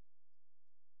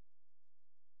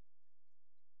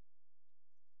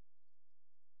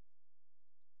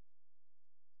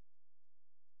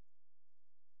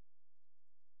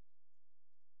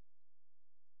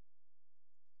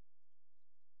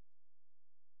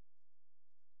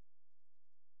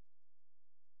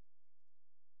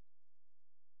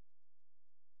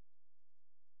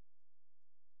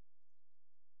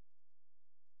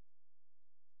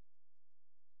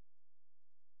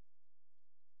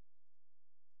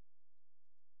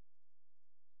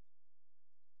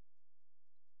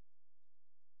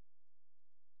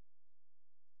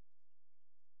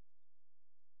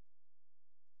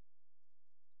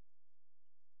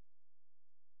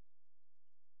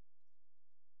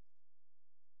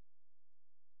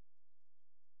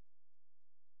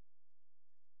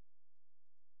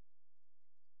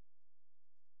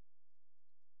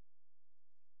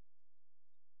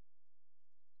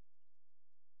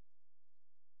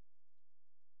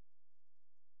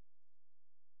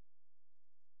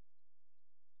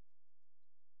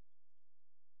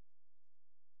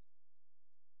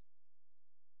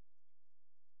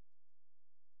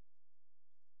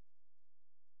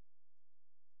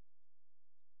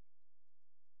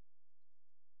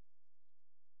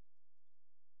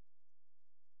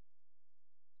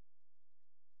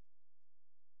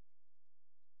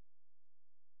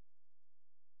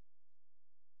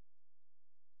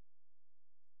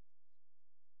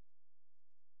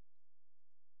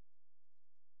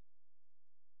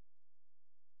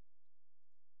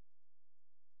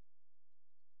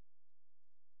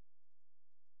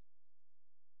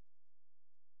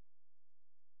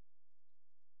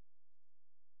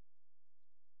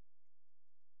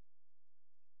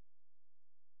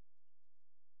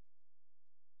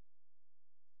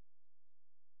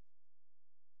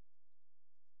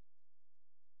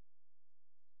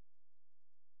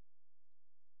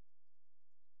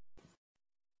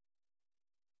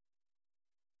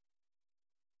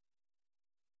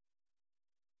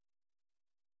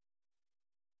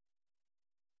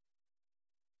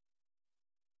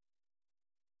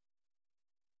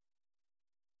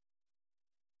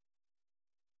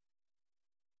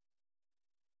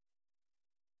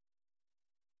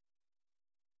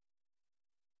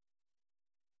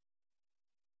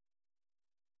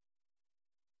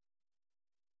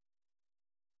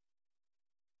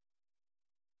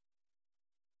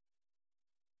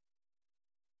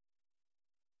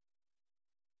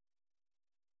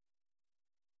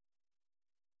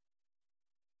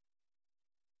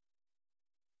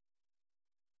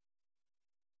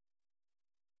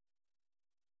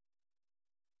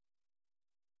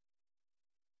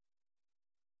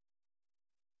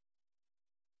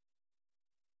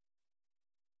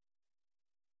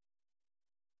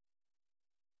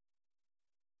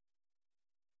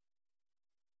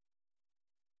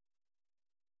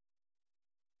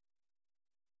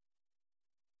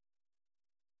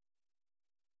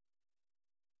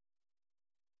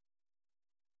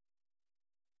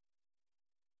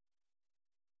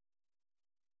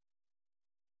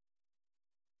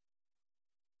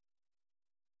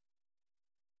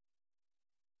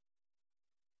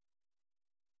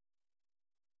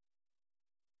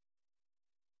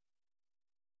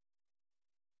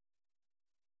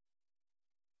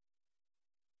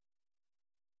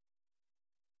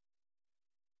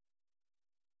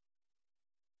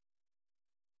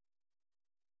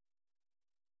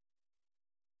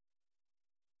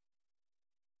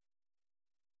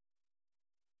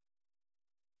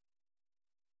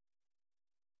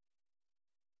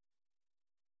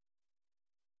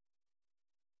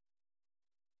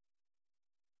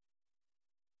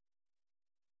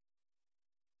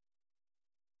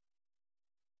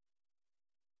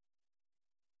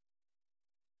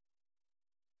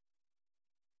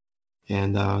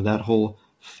 And that whole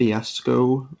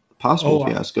possible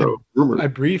fiasco, rumor. I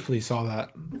briefly saw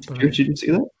that. You didn't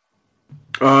see that?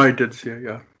 I did see it,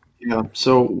 yeah. Yeah.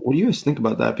 So what do you guys think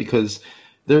about that? Because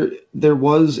there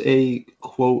was a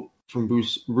quote from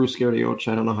Bruce Garrioch,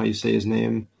 I don't know how you say his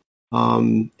name,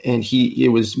 and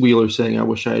it was Wheeler saying, "I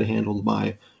wish I had handled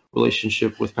my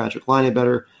relationship with Patrick Laine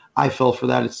better." I fell for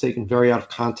that. It's taken very out of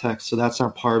context, so that's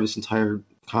not part of this entire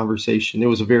conversation. It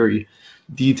was a very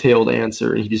detailed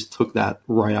answer, and he just took that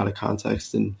right out of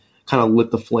context and kind of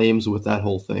lit the flames with that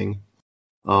whole thing.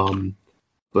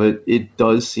 but it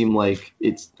does seem like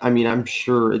I'm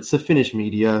sure it's the Finnish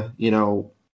media.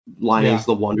 Laine's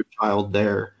the wonder child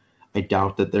there. I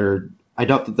doubt that they're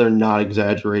not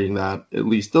exaggerating that at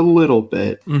least a little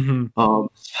bit.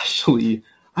 Especially,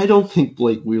 I don't think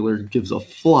Blake Wheeler gives a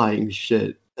flying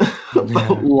shit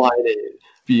about Laine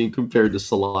being compared to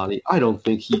Solani. I don't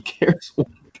think he cares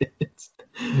one bit.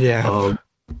 Yeah.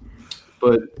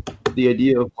 But the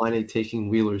idea of Laine taking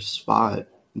Wheeler's spot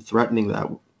and threatening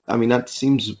that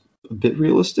seems a bit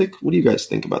realistic. What do you guys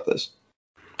think about this?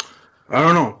 I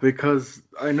don't know, because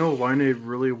I know Laine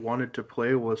really wanted to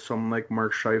play with someone like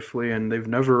Mark Scheifele, and they've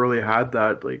never really had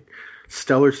that like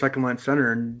stellar second line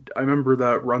center. And I remember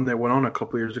that run they went on a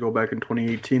couple years ago back in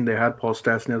 2018. They had Paul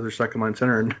Stastny as their second line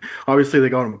center, and obviously they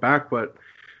got him back, but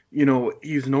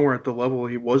he's nowhere at the level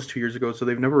he was 2 years ago. So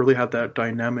they've never really had that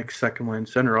dynamic second line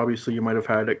center. Obviously, you might have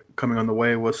had it coming on the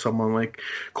way with someone like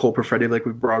Cole Perfetti, like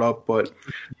we brought up, but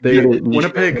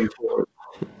Winnipeg.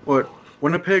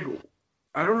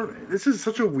 I don't know. This is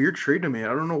such a weird trade to me. I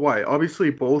don't know why.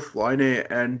 Obviously, both Laine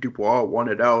and Dubois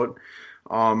wanted out.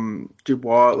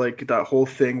 Dubois, like that whole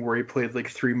thing where he played like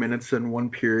 3 minutes in one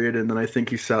period, and then I think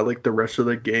he sat like the rest of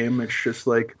the game. It's just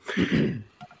like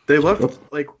they left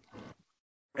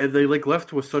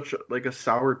with such like a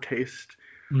sour taste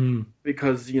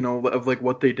because of like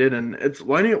what they did. And it's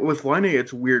Laine,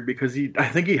 it's weird because I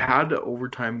think he had the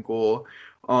overtime goal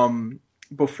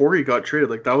before he got traded.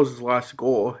 Like that was his last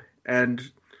goal. And,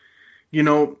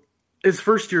 his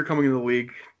first year coming in the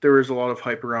league, there was a lot of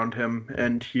hype around him,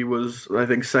 and he was, I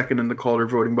think, second in the Calder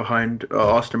voting behind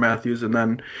Austin Matthews, and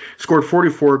then scored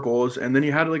 44 goals, and then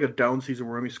he had like a down season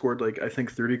where he scored like, I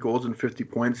think, 30 goals and 50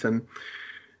 points, and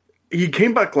he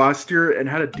came back last year and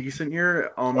had a decent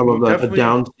year. I love that, a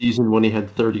down season when he had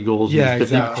 30 goals and 50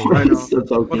 exactly. points. I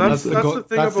know.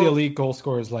 That's the elite goal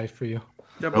scorer's life for you.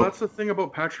 Yeah, but that's the thing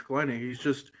about Patrick Laine. He's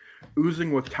just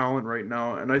oozing with talent right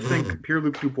now, and I think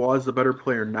Pierre-Luc Dubois is the better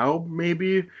player now,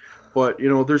 maybe, but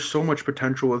there's so much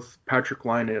potential with Patrick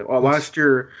Laine. Last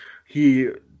year, he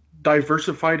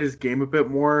diversified his game a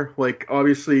bit more. Like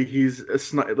obviously, he's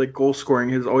like goal scoring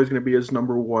is always going to be his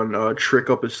number one trick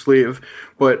up his sleeve,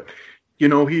 but he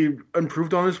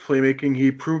improved on his playmaking. He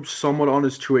improved somewhat on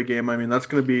his two-way game. I mean, that's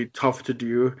going to be tough to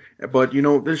do, but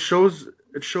this shows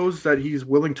that he's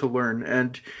willing to learn.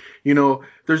 And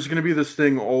there's going to be this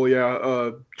thing,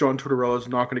 John Tortorella is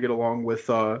not going to get along with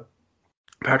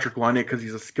Patrick Laine because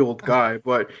he's a skilled guy.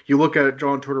 But you look at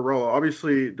John Tortorella,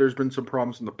 obviously there's been some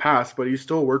problems in the past, but he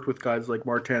still worked with guys like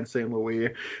Martin St. Louis,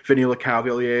 Vinny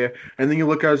Lecavalier, and then you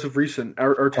look as of recent,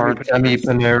 Artemi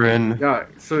Panarin. Yeah,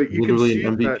 so you literally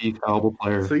can see an MVP caliber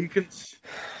player. So you can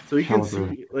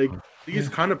see like these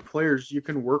kind of players you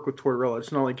can work with Tortorella.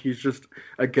 It's not like he's just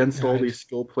against all these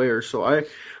skilled players. So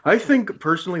I think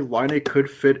personally Laine could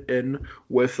fit in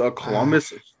with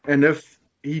Columbus, and if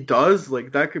he does,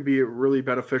 like that could be really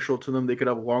beneficial to them. They could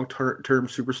have a long-term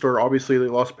superstar. Obviously, they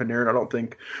lost Panarin. I don't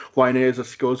think Laine is as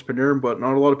skilled as Panarin, but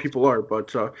not a lot of people are.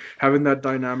 But having that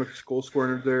dynamic goal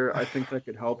scorer there, I think that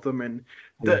could help them. And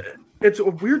it's a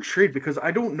weird trade because I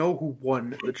don't know who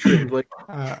won the trade. Like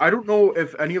I don't know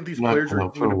if any of these players are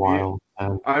going to be.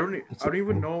 I don't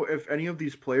even know if any of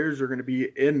these players are going to be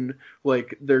in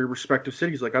like their respective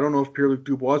cities. Like I don't know if Pierre-Luc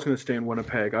Dubois is going to stay in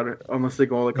Winnipeg unless they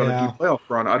go like on a deep playoff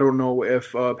run. I don't know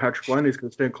if Patrick Laine is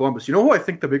going to stay in Columbus. You know who I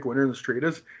think the big winner in this trade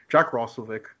is? Jack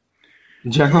Roslovic.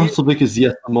 Jack Roslovic is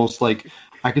the most like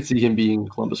I could see him being in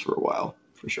Columbus for a while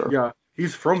for sure. Yeah,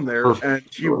 he's from there and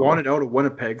he wanted out of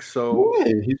Winnipeg. So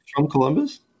he's from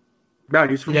Columbus. Yeah,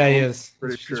 he's from. Yeah, he is.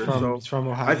 Pretty he's sure. He's from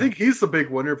Ohio. I think he's the big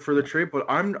winner for the trade, but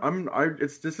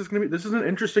this is an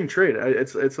interesting trade.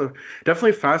 It's a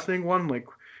definitely a fascinating one. Like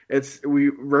we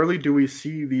rarely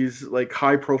see these like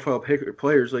high profile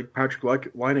players like Patrick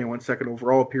Laine went second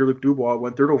overall, Pierre-Luc Dubois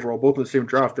went third overall, both in the same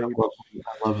draft. I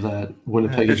love that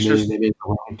Winnipeg is they made the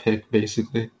wrong pick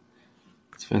basically.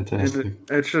 It's fantastic.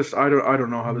 It's just I don't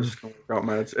know how this is going to work out,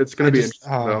 man. It's going to be interesting.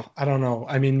 I don't know.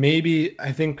 I mean, maybe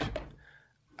I think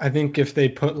if they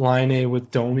put Laine with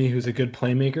Domi, who's a good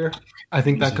playmaker, I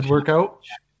think that could work out.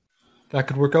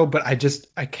 But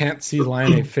I can't see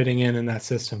Laine fitting in that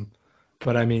system.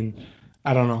 But I mean,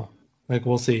 I don't know. Like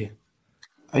we'll see.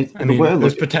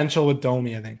 There's potential with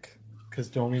Domi, I think, because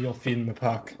Domi will feed him the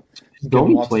puck.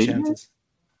 Domi played chances.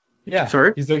 Yeah,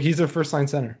 sorry. He's their first line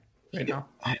center right now.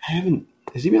 I haven't.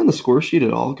 Has he been on the score sheet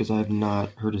at all? Because I have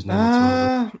not heard his name.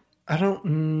 I don't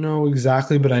know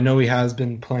exactly, but I know he has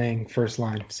been playing first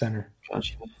line center.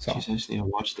 Gotcha. So. Jeez, I just need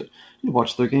to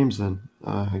watch their games then.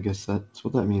 I guess that's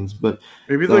what that means. But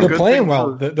maybe they're playing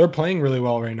well. They're playing really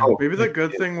well right now. Maybe the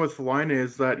good thing with Laine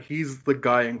is that he's the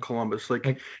guy in Columbus.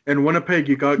 Like in Winnipeg,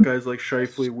 you got guys like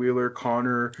Scheifele, Wheeler,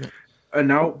 Connor, and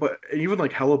now, but even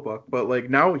like Hellebuck. But like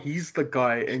now, he's the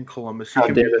guy in Columbus. He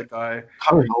can be the guy.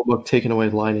 Connor Hellebuck taking away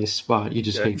Laine's spot. You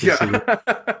just hate to see it.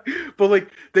 But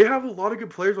like they have a lot of good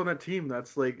players on that team.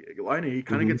 That's like Laine. He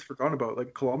kind of gets forgotten about.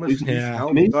 Like Columbus, he's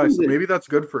now the guy. So maybe that's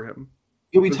good for him.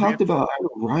 Yeah, we talked about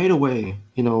right away.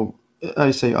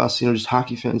 I say us. Just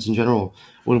hockey fans in general.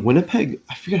 When Winnipeg,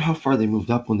 I forget how far they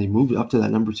moved up. When they moved up to that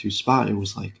number 2 spot, it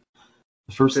was like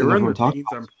the first thing everyone talked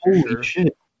about. Holy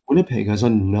shit! Winnipeg has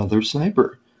another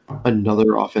sniper,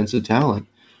 another offensive talent.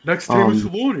 Next team is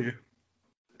Saloni.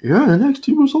 Yeah, the next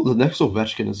team was the next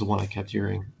Ovechkin is the one I kept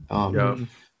hearing.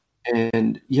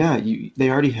 And they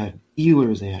already had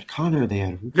Ehlers, they had Connor, they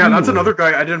had. Yeah, that's another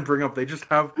guy I didn't bring up. They just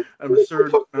have an absurd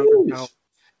amount of talent.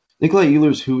 Nikolai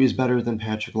Ehlers, who is better than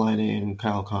Patrick Laine and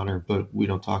Kyle Connor, but we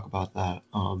don't talk about that.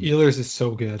 Ehlers is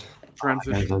so good.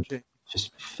 Transition,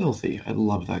 just filthy. I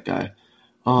love that guy.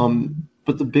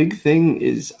 But the big thing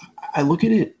is, I look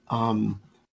at it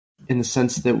in the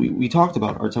sense that we talked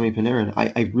about Artemi Panarin.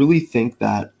 I really think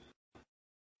that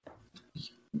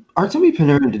Artemi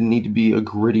Panarin didn't need to be a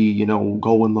gritty,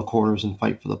 go in the corners and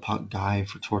fight for the puck guy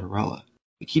for Tortorella.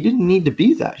 Like, he didn't need to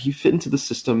be that. He fit into the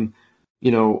system.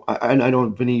 I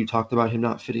know, Vinny, you talked about him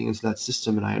not fitting into that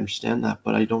system, and I understand that,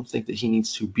 but I don't think that he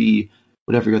needs to be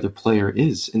what every other player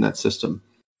is in that system.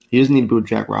 He doesn't need to be with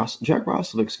Jack Ross. Jack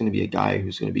Roslovic's going to be a guy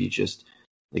who's going to be just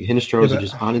like Hinostroza,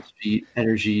 just on his feet,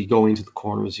 energy, going to the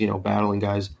corners, battling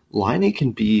guys. Laine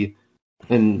can be,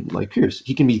 and like Pierce,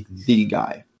 he can be the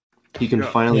guy. He can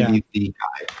finally be the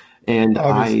guy. And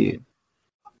obviously.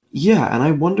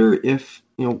 I wonder if,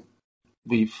 there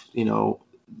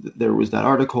was that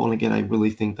article, and again, I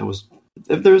really think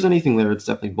if there's anything there, it's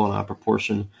definitely blown out of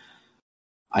proportion.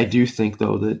 I do think,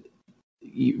 though, that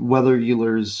whether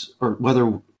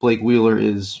Blake Wheeler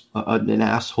is an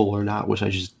asshole or not, which I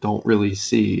just don't really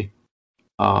see.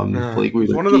 Blake Wheeler,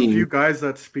 he's one of the few guys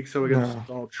that speaks out against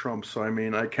Donald Trump. So I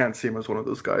mean, I can't see him as one of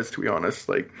those guys, to be honest.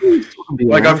 I've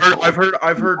heard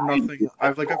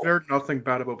nothing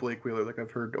bad about Blake Wheeler. Like, I've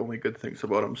heard only good things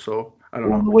about him. So I don't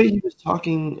know. The way he was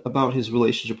talking about his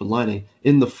relationship with Laine,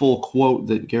 in the full quote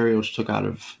that Gary Oach took out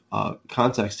of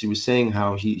context, he was saying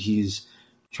how he's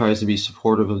tries to be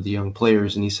supportive of the young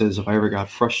players, and he says, if I ever got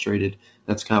frustrated,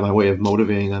 that's kind of my way of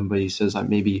motivating them. But he says, I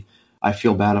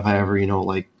feel bad if I ever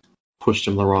pushed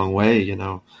him the wrong way,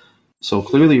 So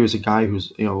clearly he was a guy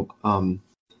who's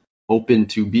open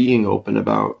to being open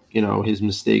about his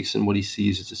mistakes and what he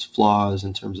sees as his flaws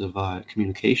in terms of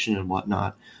communication and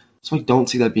whatnot. So I don't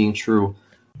see that being true.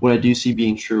 What I do see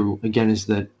being true, again, is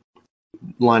that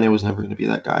Laine was never going to be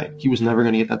that guy. He was never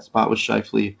going to get that spot with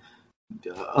Scheifele.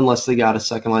 Unless they got a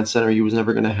second-line center, he was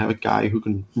never going to have a guy who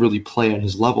can really play at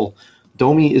his level.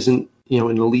 Domi isn't,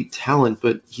 an elite talent,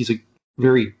 but he's a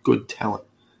very good talent.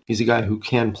 He's a guy who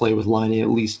can play with Laine at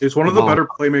least. He's one of the better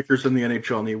playmakers in the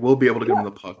NHL, and he will be able to get him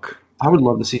the puck. I would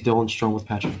love to see Dylan Strome with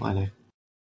Patrick Laine.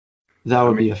 That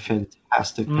would be a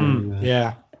fantastic thing.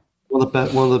 Yeah. One of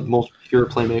the most pure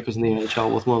playmakers in the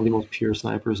NHL with one of the most pure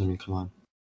snipers. I mean, come on.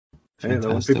 Hey, that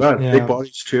wouldn't be bad. Yeah. Big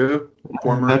bodies, too.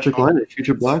 Patrick Laine,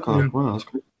 future Blackhawk. Yeah. Wow, that's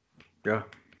great. Yeah.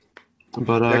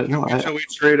 But until we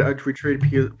trade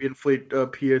inflate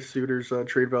PS Suiter's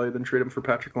trade value, then trade him for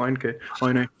Patrick Laine.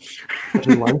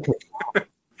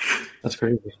 That's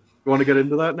crazy. You want to get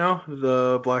into that now?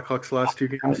 The Blackhawks' last 2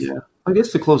 games. Yeah. I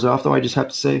guess to close it off, though, I just have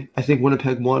to say I think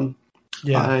Winnipeg won.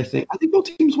 Yeah. I think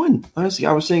both teams win. Honestly,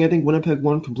 I was saying I think Winnipeg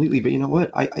won completely, but you know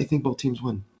what? I think both teams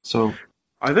win. So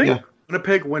I think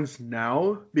Winnipeg wins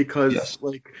now because,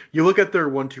 you look at their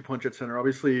 1-2 punch at center.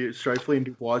 Obviously, Scheifele and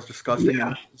Dubois is disgusting,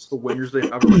 and it's the wingers they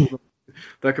have.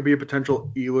 That could be a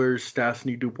potential Ehlers,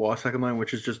 Stastny, Dubois second line,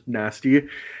 which is just nasty.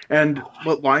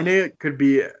 But Laine could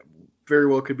be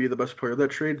the best player of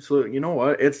that trade. So you know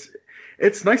what? It's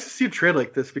nice to see a trade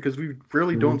like this because we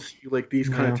really don't see these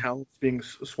kind of talents being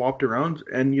swapped around.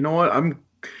 And you know what?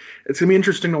 It's going to be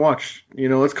interesting to watch.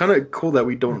 It's kind of cool that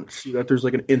we don't see that there's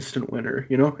an instant winner.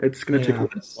 It's going to take a while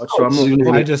to watch. So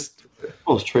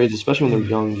most trades, especially when they're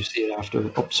young, you see it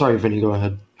after. Oh, sorry, Vinny, go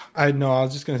ahead. I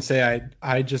was just going to say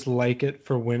I just like it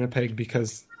for Winnipeg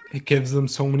because it gives them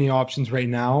so many options right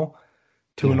now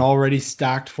to an already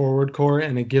stacked forward core,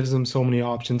 and it gives them so many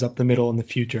options up the middle in the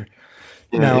future.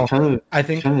 Yeah, now, I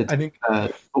think.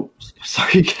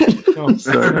 Sorry again.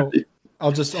 No,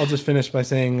 I'll just finish by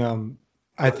saying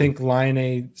I think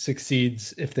Laine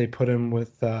succeeds if they put him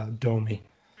with Domi.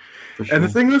 For And the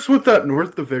sure. thing is with that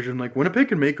North Division, like Winnipeg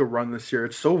can make a run this year.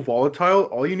 It's so volatile.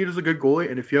 All you need is a good goalie,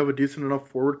 and if you have a decent enough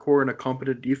forward core and a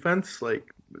competent defense,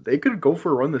 like they could go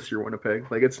for a run this year.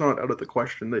 Winnipeg, like it's not out of the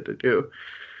question that they do.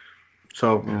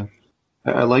 So Yeah.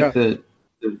 I like that.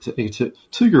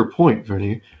 To your point,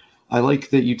 Vernie, I like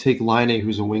that you take Laine,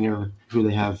 who's a winger, who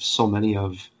they have so many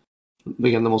of,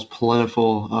 again, the most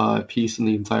plentiful piece in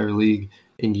the entire league,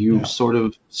 and you sort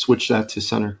of switch that to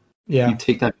center. Yeah. You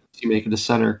take that, you make it a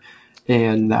center,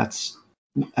 and that's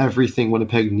everything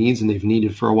Winnipeg needs, and they've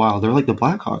needed for a while. They're like the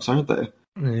Blackhawks, aren't they?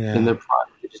 Yeah. In their prime,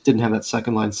 they just didn't have that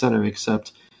second line center.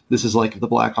 Except this is like if the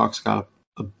Blackhawks got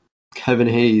a Kevin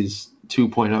Hayes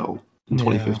 2.0 in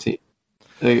 2015.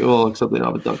 Well, except they don't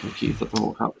have a Duncan Keith. That's the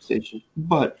whole conversation.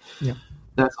 But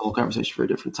that's a whole conversation for a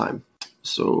different time.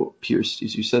 So Pierce,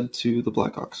 as you said, to the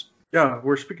Blackhawks. yeah,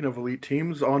 we're speaking of elite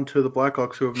teams. On to the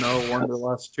Blackhawks, who have now won their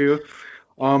last two.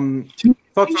 Thoughts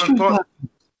on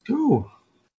Go.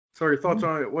 thoughts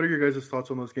on it. What are your guys'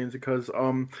 thoughts on those games? Because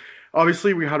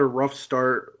obviously we had a rough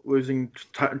start, losing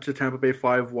to Tampa Bay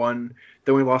 5-1.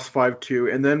 Then we lost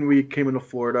 5-2, and then we came into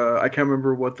Florida. I can't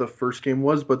remember what the first game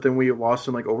was, but then we lost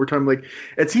in like overtime. Like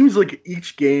it seems like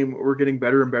each game we're getting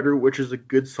better and better, which is a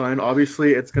good sign.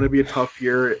 Obviously, it's going to be a tough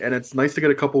year, and it's nice to get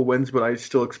a couple wins, but I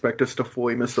still expect us to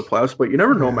fully miss the playoffs. But you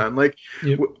never know, man. Like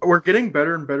we're getting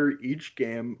better and better each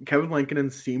game. Kevin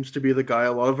Lankinen seems to be the guy.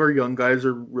 A lot of our young guys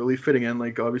are really fitting in.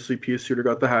 Like obviously, Pius Suter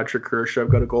got the hat trick. Khrushchev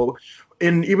got a goal.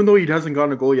 And even though he hasn't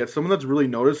gotten a goal yet, someone that's really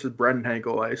noticed is Brandon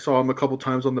Hagel. I saw him a couple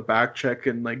times on the back check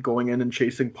and like going in and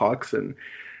chasing pucks, and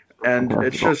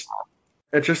it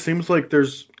just seems like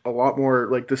there's a lot more,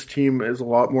 like this team is a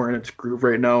lot more in its groove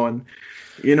right now. And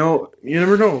you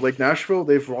never know. Like Nashville,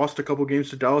 they've lost a couple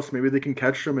games to Dallas. Maybe they can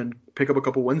catch them and pick up a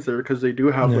couple wins there because they do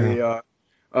have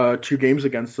 2 games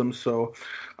against them. So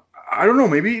I don't know.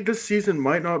 Maybe this season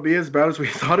might not be as bad as we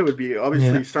thought it would be.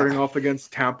 Obviously, starting off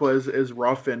against Tampa is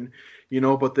rough, and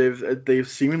but they've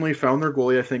seemingly found their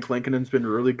goalie. I think Lankinen's been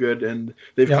really good, and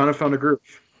they've kind of found a groove.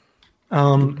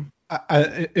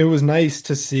 It was nice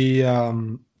to see,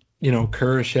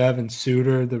 Khrushchev and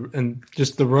Suter, and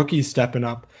just the rookies stepping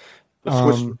up. The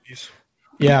Swiss rookies.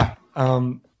 Yeah.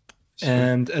 And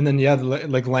then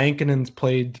like Lankinen's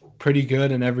played pretty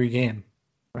good in every game,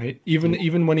 right?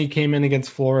 Even when he came in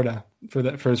against Florida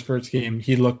for his first game,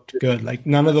 he looked good. Like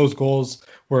none of those goals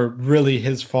were really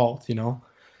his fault,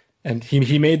 and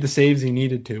he made the saves he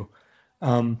needed to.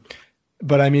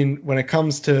 But I mean, when it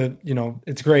comes to,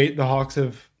 it's great. The Hawks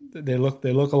they look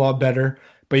a lot better,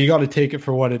 but you got to take it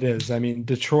for what it is. I mean,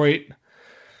 Detroit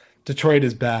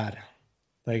is bad.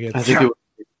 Like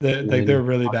they're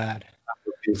really bad.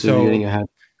 So getting ahead,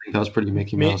 I think that was pretty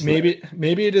Mickey Mouse. Maybe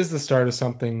it is the start of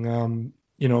something.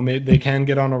 Maybe they can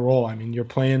get on a roll. I mean, you're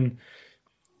playing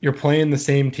the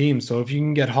same team, so if you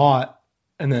can get hot,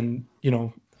 and then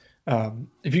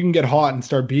if you can get hot and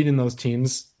start beating those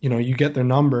teams, you get their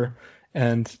number,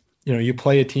 and you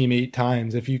play a team 8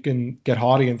 times. If you can get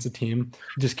hot against a team,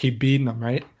 just keep beating them,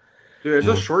 right? Dude, it's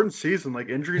a shortened season. Like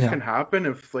injuries can happen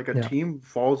if like a team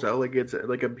falls out, like it's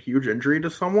like a huge injury to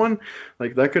someone,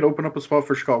 like that could open up a spot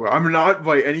for Chicago. I'm not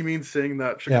by any means saying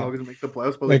that Chicago's gonna make the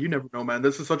playoffs, but like you never know, man.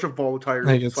 This is such a volatile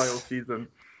season.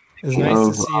 It's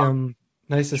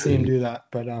nice to see him do that,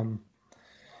 but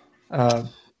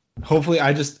hopefully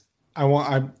I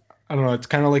don't know. It's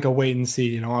kind of like a wait and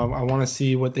see. I want to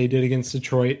see what they did against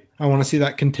Detroit. I want to see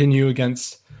that continue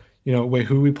against,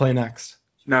 who we play next.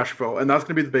 Nashville, and that's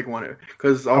going to be the big one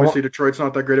because obviously Detroit's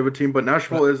not that great of a team, but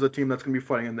Nashville is a team that's going to be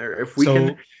fighting in there. If we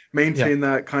can maintain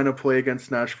that kind of play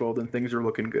against Nashville, then things are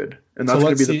looking good, and that's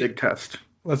going to be the big test.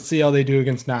 Let's see how they do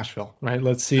against Nashville, right?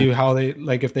 Let's see how they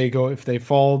if they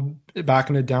fall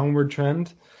back in a downward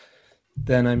trend,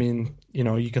 then I mean,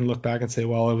 you can look back and say,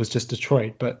 well, it was just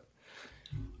Detroit, but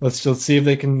let's see if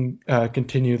they can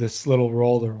continue this little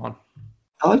roll they're on.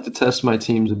 I like to test my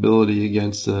team's ability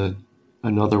against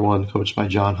another one coached by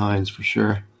John Hines for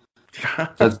sure.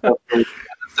 That's I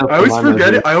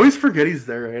always forget he's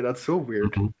there. Right? That's so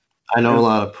weird. Mm-hmm. I know a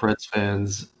lot of Preds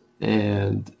fans,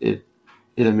 and it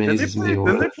amazes me.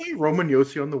 Didn't they play Roman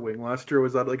Josi on the wing last year? Or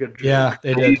was that like a joke? Yeah,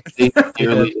 they did. They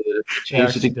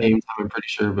changed it to game time, I'm pretty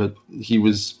sure, but he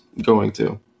was going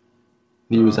to.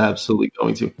 He was absolutely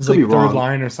going to. It's like third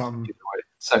line or something.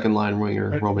 Second line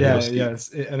winger, Roman Josi.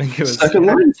 I think it was second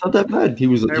line. It's not that bad. He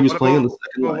was playing on the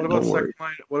second line. What about second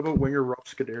line? What about winger Rob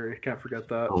Scuderi? Can't forget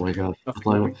that. Oh my God.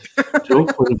 Joe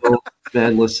Quenneville.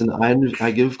 Man, listen,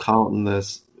 I give Colin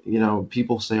this.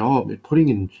 People say, "Oh, putting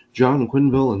in John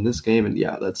Quenneville in this game," and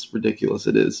yeah, that's ridiculous.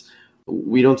 It is,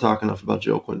 we don't talk enough about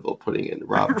Joe Quenneville putting in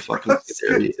Rob fucking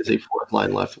Scuderi as a fourth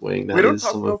line left wing. That We don't is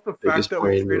talk some of about the the biggest fact that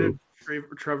we brain traded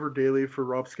move. Trevor Daley for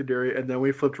Rob Scuderi, and then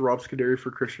we flipped Rob Scuderi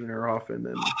for Christian Ehrhoff, and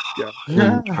then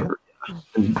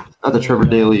And not that Trevor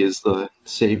Daley is the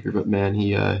savior, but man,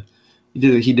 he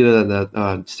did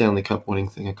that Stanley Cup winning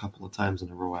thing a couple of times in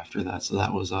a row after that. So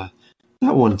that was that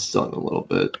one stung a little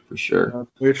bit for sure.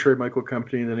 we trade Michael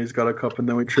Kempany, and then he's got a cup, and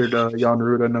then we trade Jan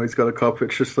Ruda, and now he's got a cup.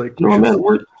 It's just like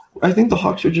I think the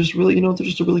Hawks are just really, they're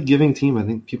just a really giving team. I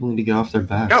think people need to get off their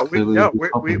backs.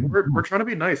 we're trying to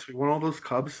be nice. We won all those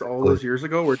cups all those years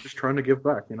ago. We're just trying to give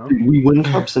back, We win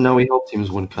cups, and now we help teams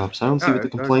win cups. I don't see what the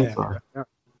complaints are. Yeah.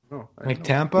 No, like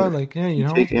Tampa, We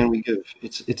take and we give.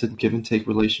 It's a give and take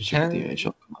relationship with the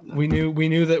NHL. We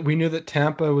knew that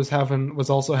Tampa was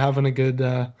also having a good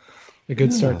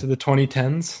start to the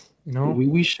 2010s.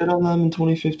 We shit on them in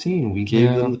 2015. We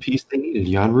gave them the piece they needed.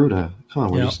 Jan Ruda. Come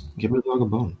on, we're just giving a dog a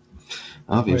bone.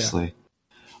 Obviously.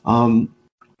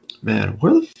 Man,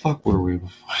 where the fuck were we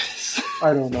before this?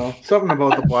 I don't know. Something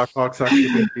about the Blackhawks actually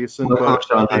being decent, but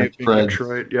John Hines, Fred.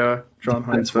 Detroit, John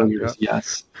Hines,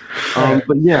 yes.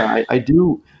 But yeah, I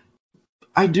do.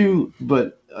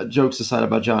 But jokes aside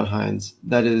about John Hines,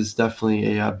 that is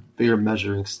definitely a bigger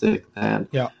measuring stick than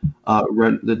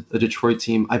the Detroit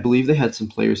team. I believe they had some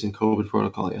players in COVID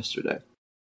protocol yesterday.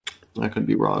 I could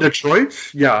be wrong. Detroit,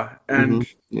 and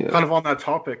kind of on that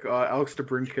topic, Alex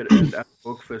DeBrincat and Adam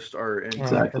Bookfist are in.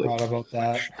 Exactly. I forgot about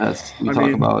that. You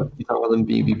talk about them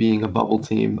being a bubble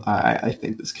team. I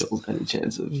think this kills any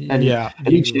chance of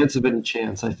any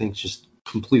chance. I think just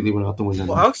completely went out the window.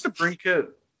 Well, Alex DeBrincat,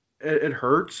 it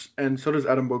hurts, and so does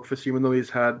Adam Bookfist, even though he's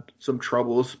had some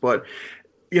troubles. But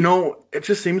it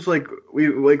just seems like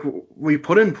we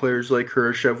put in players like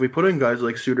Khrushchev, we put in guys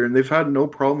like Suter, and they've had no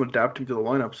problem adapting to the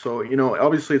lineup. So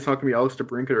obviously it's not going to be Alex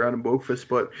DeBrincat or Adam Bookfist,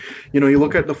 but you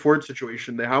look at the forward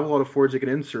situation. They have a lot of forwards they can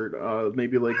insert.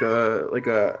 Maybe like a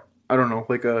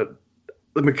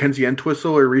Mackenzie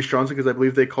Entwistle or Reese Johnson, because I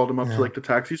believe they called him up to the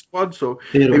taxi squad. So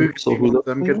maybe we can let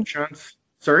them get a chance.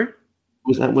 Sorry,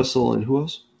 was that Whistle and who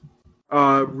else?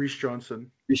 Reese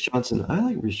Johnson. Reese Johnson. I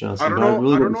like Reese Johnson.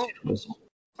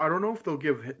 I don't know if they'll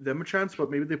give them a chance, but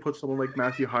maybe they put someone like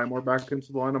Matthew Highmore back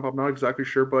into the lineup. I'm not exactly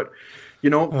sure, but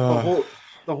the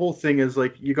whole thing is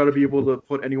like you got to be able to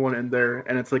put anyone in there,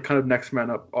 and it's like kind of next man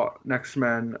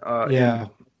in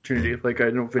opportunity. Like I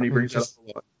know Vinny brings that up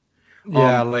a lot.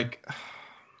 Yeah, like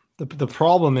the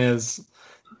problem is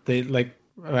they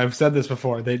I've said this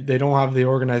before. They don't have the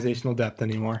organizational depth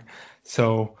anymore.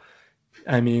 So,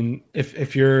 I mean, if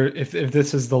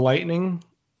this is the Lightning.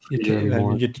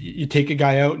 You take a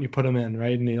guy out and you put him in,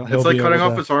 right? And it's like cutting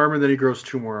off his arm and then he grows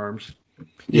 2 more arms.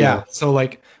 Yeah. So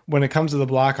like when it comes to the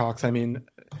Blackhawks, I mean,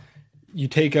 you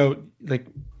take out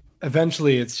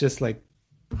eventually it's just like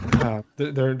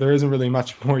there isn't really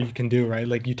much more you can do, right?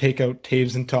 Like you take out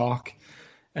Taves and Talk,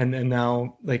 and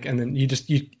now and then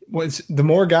the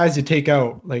more guys you take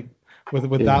out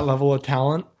with that level of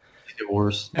talent, get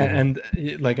worse. And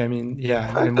I mean,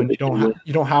 and when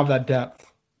you don't have that depth.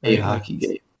 A hockey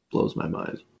game blows my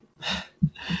mind.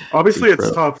 Obviously, it's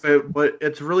tough, but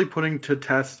it's really putting to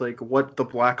test what the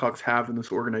Blackhawks have in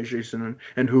this organization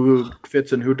and who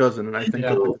fits and who doesn't. And I think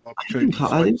I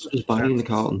think they're just buying the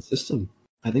Colton system.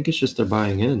 I think it's just they're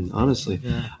buying in. Honestly,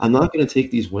 I'm not going to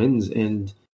take these wins,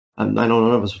 and I know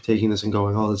none of us are taking this and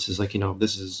going, "Oh, this is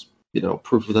this is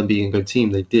proof of them being a good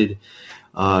team." They did.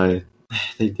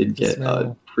 They did get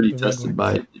pretty tested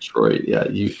by Detroit. Yeah,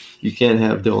 you can't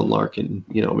have Dylan Larkin,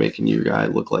 making your guy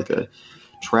look like a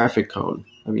traffic cone.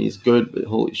 I mean, he's good, but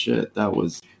holy shit, that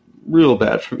was real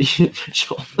bad for me,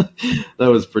 Mitchell. That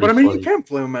was pretty. But I mean, funny. You can't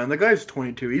blame him, man. The guy's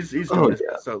 22. He's doing his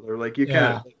best out there. You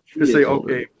can't just say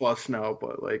okay plus now,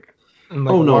 but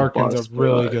Larkin's a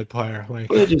really good player.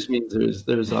 But it just means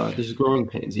there's growing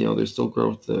pains. There's still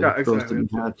growth to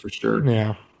be had for sure.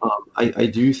 Yeah. I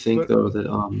do think though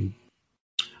that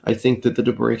I think that the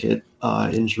DeBrincat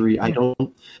injury,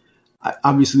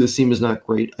 obviously this team is not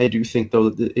great. I do think though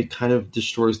that it kind of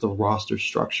destroys the roster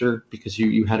structure because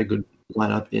you had a good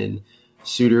lineup in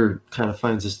Suter kind of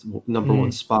finds this number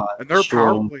one spot. And their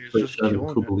power play is just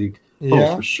Kubalik.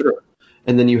 Oh, for sure.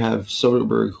 And then you have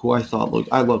Soderberg, who I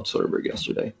loved Soderberg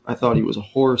yesterday. I thought he was a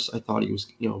horse. I thought he was,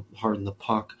 hard in the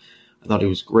puck. I thought he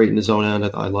was great in his own end.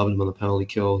 I loved him on the penalty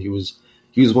kill. He was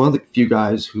one of the few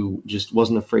guys who just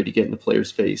wasn't afraid to get in the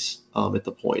player's face at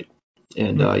the point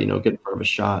and, get in front of a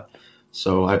shot.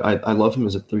 So I love him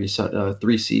as a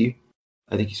 3C.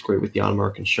 I think he's great with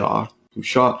Janmark and Shaw.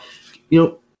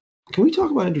 Can we talk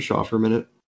about Andrew Shaw for a minute?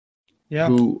 Yeah.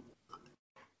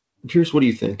 Pierce, what do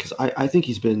you think? Because I think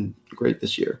he's been great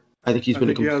this year. I think he's been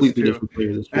a think he has completely too. different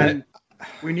player this year. And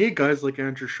we need guys like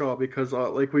Andrew Shaw because,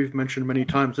 like we've mentioned many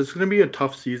times, it's going to be a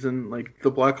tough season. Like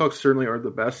the Blackhawks certainly are the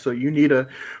best, so you need a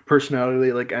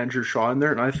personality like Andrew Shaw in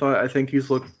there. And I think he's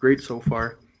looked great so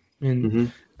far.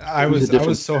 And I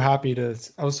was so happy to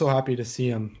see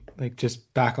him like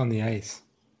just back on the ice.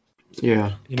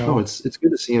 Yeah, it's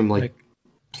good to see him like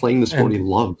playing the sport he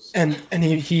loves. And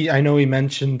he I know he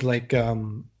mentioned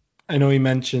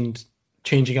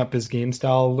changing up his game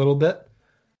style a little bit.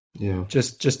 Yeah.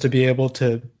 Just to be able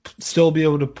to still be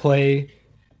able to play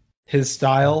his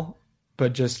style,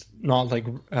 but just not like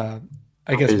I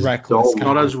guess reckless.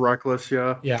 Not as reckless,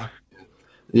 yeah. Yeah.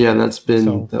 Yeah, and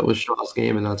that was Shaw's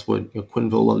game, and that's what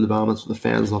Quenneville loved about him. That's what the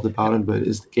fans loved about him. But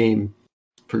as the game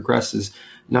progresses,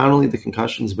 not only the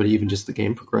concussions, but even just the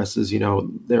game progresses,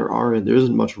 there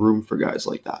isn't much room for guys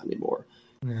like that anymore.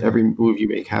 Yeah. Every move you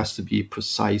make has to be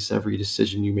precise. Every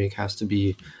decision you make has to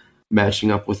be matching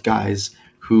up with guys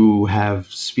who have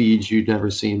speeds you'd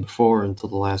never seen before until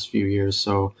the last few years.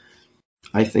 So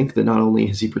I think that not only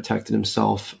has he protected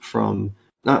himself from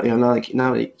not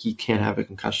like he can't have a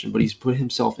concussion, but he's put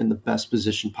himself in the best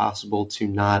position possible to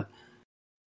not,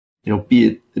 be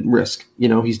at risk.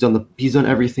 He's done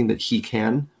everything that he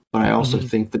can, but I also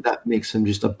think that makes him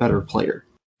just a better player.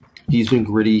 He's been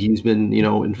gritty. He's been,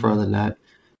 in front of the net.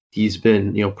 He's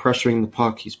been, pressuring the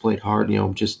puck. He's played hard,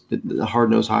 just the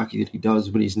hard-nosed hockey that he does,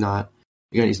 but he's not.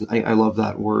 Again, I love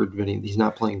that word, Vinny. He's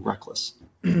not playing reckless.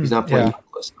 He's not playing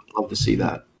reckless. I'd love to see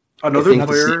that. Another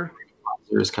player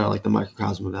is kind of like the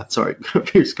microcosm of that. Sorry,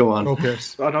 Pierce, go on. Oh,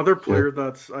 Pierce. Another player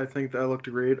I think that looked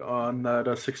great on that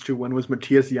 6-2 win was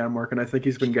Matthias Janmark, and I think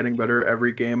he's been getting better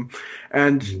every game.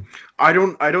 And I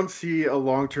don't see a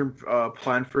long-term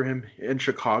plan for him in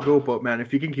Chicago, but man,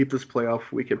 if he can keep this playoff,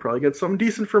 we could probably get something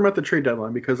decent for him at the trade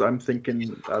deadline because I'm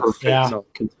thinking that's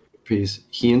piece.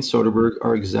 He and Soderberg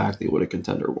are exactly what a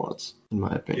contender wants, in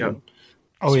my opinion. Yep.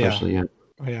 Oh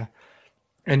yeah.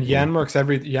 And Janmark's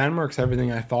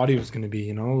everything I thought he was going to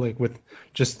be, like with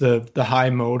just the high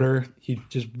motor. He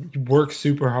just works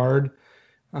super hard.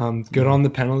 Good on the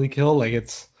penalty kill.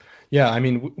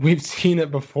 We've seen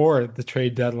it before at the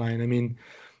trade deadline. I mean,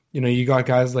 you got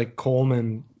guys like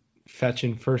Coleman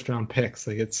fetching first round picks.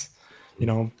 Like it's,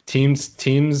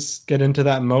 teams get into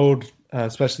that mode,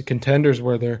 especially contenders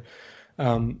where they're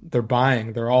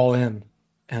buying, they're all in,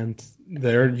 and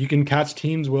you can catch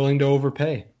teams willing to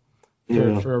overpay.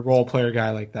 For a role player guy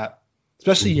like that,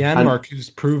 especially Janmark, who's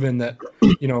proven that,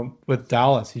 with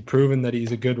Dallas, he's proven that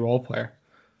he's a good role player.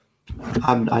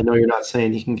 I know you're not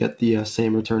saying he can get the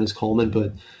same return as Coleman,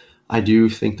 but I do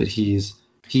think that he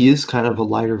is kind of a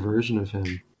lighter version of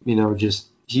him.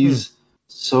 He's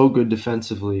so good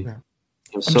defensively. Yeah.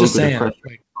 So good saying, at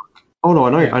pressure. Oh no,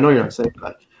 I know you're not saying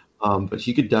that. But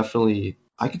he could definitely.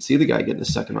 I could see the guy getting a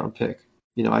second round pick.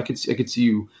 I could see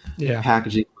you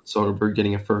packaging Soderberg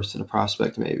getting a first and a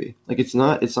prospect maybe. Like it's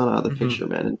not out of the picture,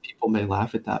 man. And people may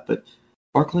laugh at that, but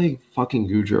Barclay fucking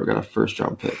Goudreau got a first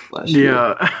round pick last year.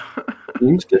 Yeah.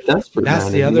 Teams get desperate. That's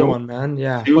man. the other one, man.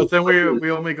 Yeah. But then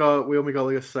we only got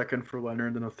like a second for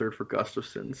Leonard and then a third for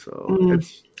Gustafsson. So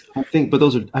it's. I feel like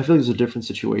those are different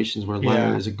situations where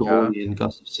Leonard is a goalie and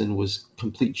Gustafsson was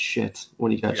complete shit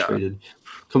when he got traded,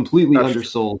 completely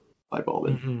undersold by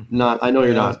Bowman. I know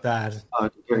you're not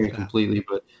comparing it completely,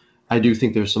 but I do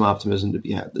think there's some optimism to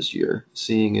be had this year.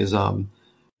 Seeing as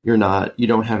you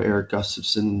don't have Eric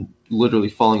Gustafsson literally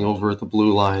falling over at the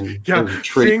blue line. Yeah,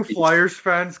 seeing Flyers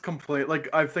fans complain. Like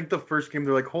I think the first game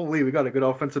they're like, "Holy, we got a good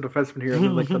offensive defenseman here," and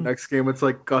then like the next game it's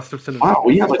like Gustafsson. Wow,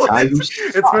 we have a guy who's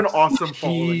it's been awesome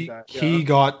following that. Yeah. He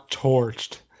got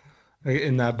torched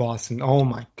in that Boston. Oh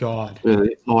my God.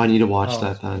 Really? Oh, I need to watch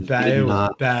that then. It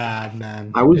was bad,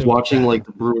 man. I was watching like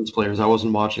the Bruins players. I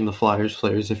wasn't watching the Flyers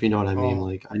players, if you know what I mean.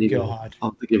 Like I need to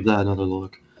give that another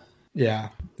look. Yeah,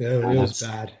 it was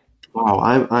bad.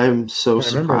 Wow, I'm so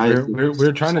surprised. We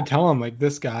were trying to tell him like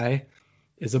this guy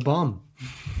is a bum.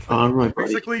 Right,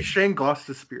 basically Shane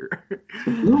Gostisbehere.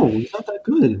 No, he's not that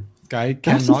good. Guy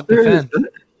cannot defend.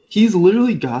 He's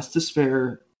literally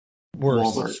Gostisbehere.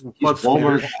 Worse.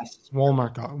 Walmart.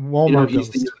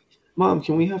 Mom,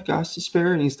 can we have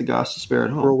Gostisbehere? And he's the Gostisbehere at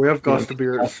home. Bro, we have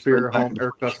Gostisbehere at home.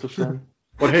 Eric Gustafsson.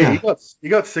 But hey, he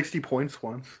got 60 points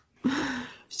once.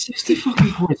 60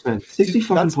 fucking points, man. 60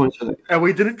 fucking points for that. And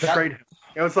we didn't trade him.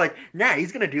 It was like,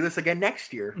 he's gonna do this again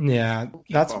next year. Yeah,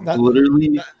 that's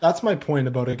my point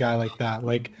about a guy like that.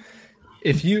 Like,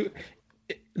 if you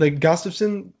like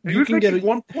Gustafsson, you can get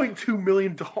 $1.2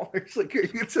 million. Like,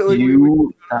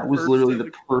 that was literally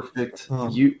the perfect.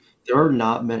 There are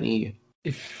not many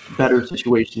better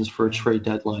situations for a trade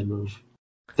deadline move.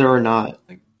 There are not.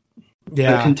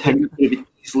 Yeah, a contender could have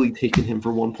easily taken him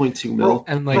for 1.2 mil.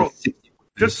 And like,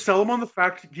 just sell him on the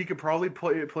fact he could probably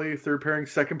play third pairing,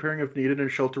 second pairing if needed in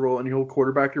shelter role, and he'll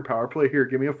quarterback your power play. Here,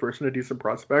 give me a first and a decent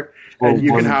prospect, and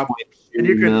you can have, and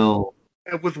you can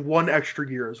with one extra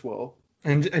year as well.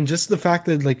 And just the fact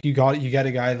that like you get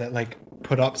a guy that like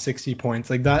put up 60 points,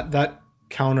 like that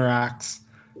counteracts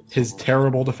his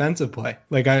terrible defensive play.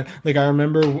 Like I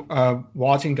remember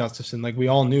watching Gustafsson. Like we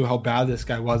all knew how bad this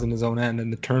guy was in his own end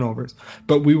and the turnovers,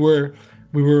 but we were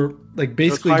like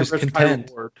basically just content.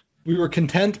 We were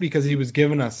content because he was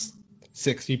giving us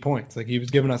 60 points. Like he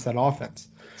was giving us that offense.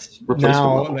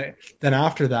 Now, then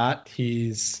after that,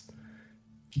 he's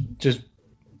just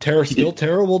still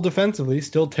terrible defensively,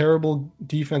 still terrible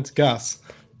defense, Gus,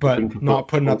 but not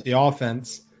putting up the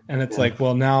offense. And it's like,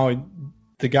 well, now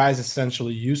the guy's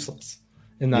essentially useless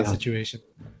in that situation,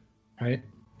 right?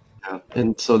 Yeah,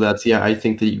 and so that's I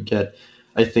think that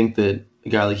a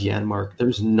guy like Janmark,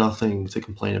 there's nothing to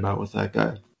complain about with that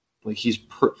guy. Like he's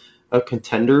a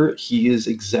contender. He is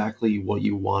exactly what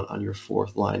you want on your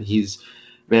fourth line.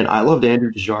 Man, I loved Andrew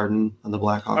Desjardins on the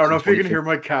Blackhawks. I don't know if you can hear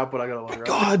my cat, but I gotta look.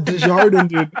 God, Desjardins,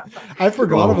 dude. I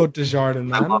forgot about Desjardins,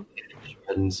 man. I love Andrew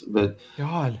Desjardins, but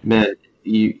God, man,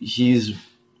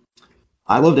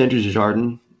 I loved Andrew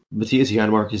Desjardins. Matthias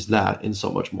Janmark is that and so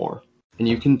much more. And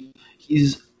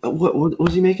he's what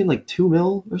was he making, like 2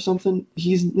 mil or something?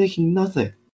 He's making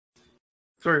nothing.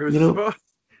 Sorry, who's this about?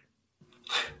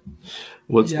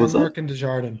 What's Janmark and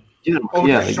Desjardins.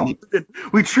 Desjardins.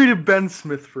 We treated Ben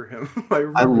Smith for him.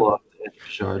 I loved Andrew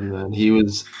Desjardins, man. He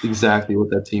was exactly what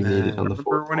that team needed on the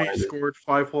fourth line. When he scored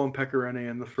 5-hole in Pecorine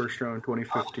in the first round in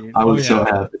 2015. I was so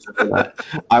happy for that.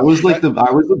 I was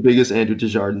the biggest Andrew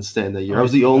Desjardins stan that year. I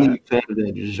was the only fan of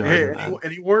Andrew Desjardins. Hey,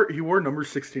 and he wore number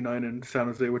 69 in San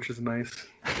Jose, which is nice.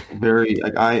 Very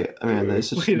it's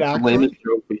just a lame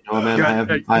joke, but man,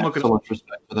 I have so much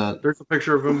respect for that. There's a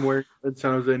picture of him wearing in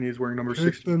San Jose, and he's wearing number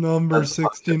 69. It's the number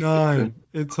 69.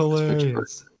 It's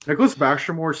hilarious. Nicholas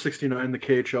Backstrom wore 69 in the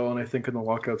KHL, and I think in the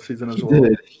lockout season as well.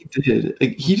 He did.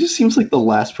 He just seems like the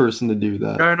last person to do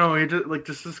that. I know. He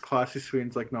just this classy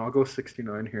Sweden's like, no, I'll go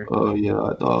 69 here. Oh yeah,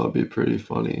 I thought it'd be pretty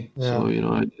funny. Yeah. So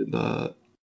I did that.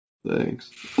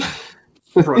 Thanks.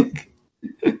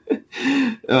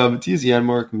 Matthias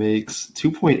Janmark makes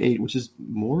 2.8, which is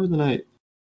more than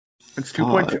It's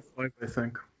 2.25, I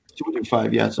think.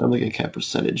 2.25, yeah. So I'm looking at cap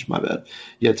percentage. My bad.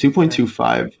 Yeah,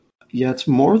 2.25. Yeah, it's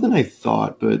more than I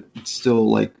thought, but it's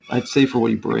still like I'd say for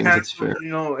what he brings, it's fair.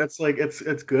 It's like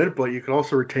it's good, but you could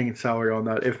also retain salary on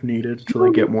that if needed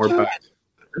to get more back.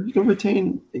 You can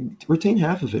retain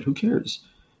half of it. Who cares?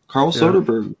 Carl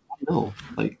Soderberg,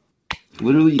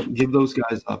 literally give those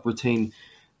guys up. Retain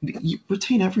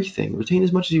everything. Retain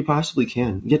as much as you possibly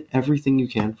can. Get everything you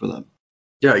can for them.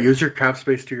 Yeah, use your cap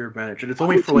space to your advantage, and it's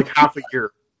only for like half a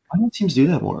year. Why don't teams do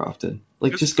that more often?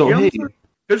 Like, just go, hey.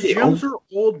 Because GMs are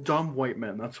old, dumb white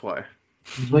men. That's why.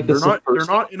 Like they're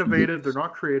not innovative. They're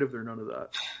not creative. They're none of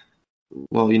that.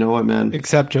 Well, you know what, man?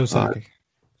 Except Joe Sakic.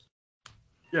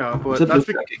 Yeah, but that's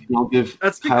because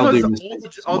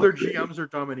all their GMs are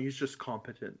dumb and he's just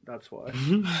competent. That's why.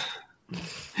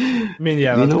 I mean,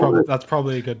 yeah, that's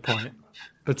probably a good point.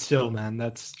 But still, man,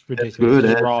 that's ridiculous.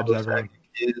 Good. Robs everyone.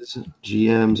 His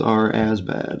GMs are as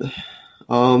bad.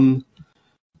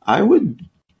 I would.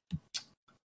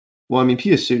 Well, I mean,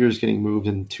 Pius Suter's getting moved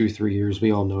in 2-3 years.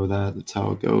 We all know that. That's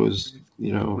how it goes.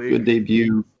 Good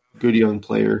debut, good young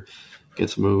player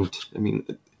gets moved. I mean,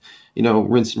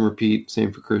 rinse and repeat.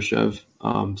 Same for Khrushchev.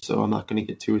 So I'm not going to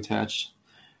get too attached.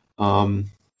 But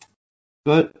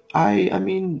I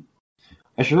mean,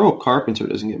 I sure hope Carpenter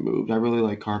doesn't get moved. I really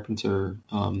like Carpenter.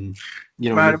 Man,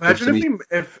 imagine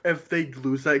if they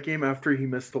lose that game after he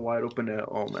missed the wide open net.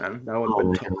 Oh man, that would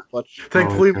have been tough. But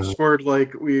thankfully, we scored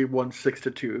we won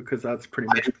 6-2 because that's pretty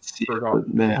much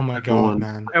forgotten. Oh my god,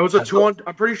 man! It was a 2-on.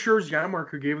 I'm pretty sure it was Janmark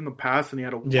who gave him the pass, and he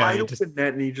had a wide open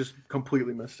net, and he just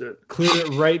completely missed it. Cleared it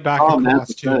right back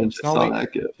across too.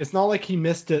 It's not like he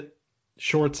missed it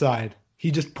short side. He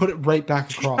just put it right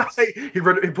back across. He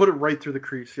put it right through the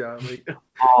crease. Yeah.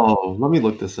 Let me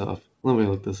look this up.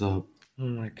 Oh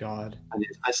my god!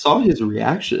 I saw his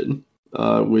reaction,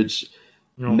 which,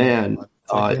 in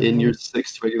your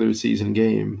 6th regular season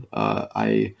game,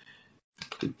 I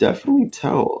could definitely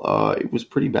tell it was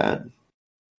pretty bad.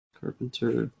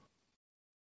 Carpenter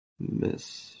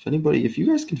miss. If you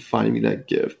guys can find me that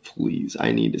GIF, please,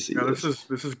 I need to see this.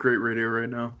 This is great radio right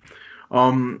now.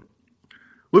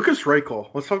 Lucas Reichel,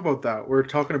 let's talk about that. We're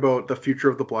talking about the future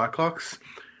of the Blackhawks.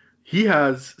 He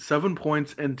has 7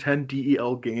 points in 10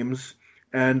 DEL games,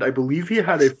 and I believe he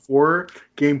had a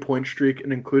 4-game point streak,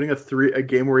 and including a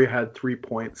game where he had 3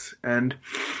 points. And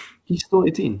he's still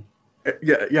 18.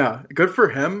 Yeah, good for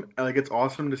him. Like it's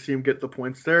awesome to see him get the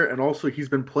points there, and also he's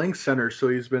been playing center, so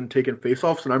he's been taking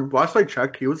faceoffs. And last I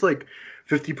checked, he was like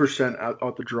 50%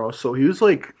 out the draw, so he's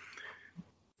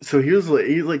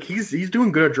he's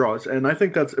doing good at draws, and I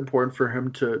think that's important for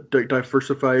him to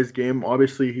diversify his game.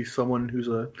 Obviously, he's someone who's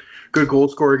a good goal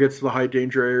scorer, gets to the high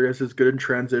danger areas, is good in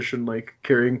transition, like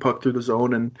carrying puck through the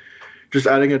zone, and just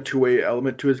adding a two-way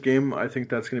element to his game. I think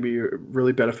that's going to be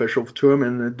really beneficial to him,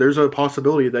 and there's a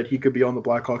possibility that he could be on the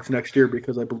Blackhawks next year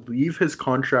because I believe his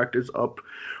contract is up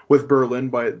with Berlin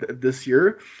by this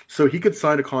year, so he could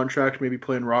sign a contract, maybe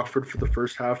play in Rockford for the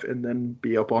first half, and then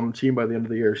be up on the team by the end of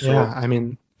the year. So. Yeah, I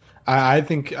mean, I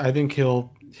think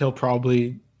he'll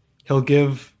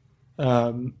give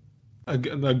a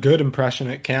good impression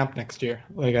at camp next year.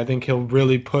 Like I think he'll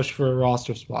really push for a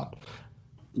roster spot.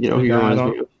 You know, he reminds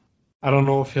me of. I don't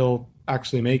know if he'll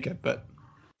actually make it, but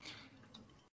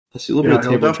I see a little bit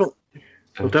of table.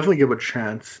 He'll definitely give a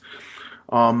chance.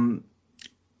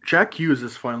 Jack Hughes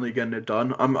is finally getting it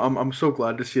done. I'm so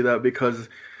glad to see that because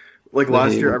like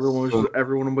last year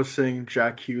everyone was saying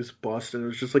Jack Hughes bust, and it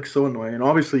was just like so annoying. And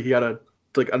obviously he had a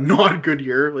not good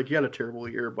year. Like he had a terrible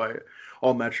year by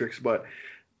all metrics, but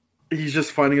he's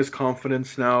just finding his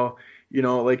confidence now. You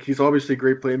know, like he's obviously a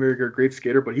great playmaker, great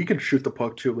skater, but he can shoot the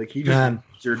puck too. Like he just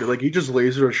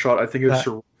lasered a shot. I think it was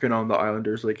Sorokin on the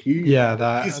Islanders. Like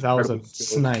that was a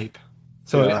snipe.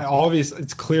 So obviously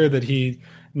it's clear that he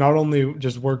not only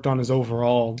just worked on his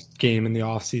overall game in the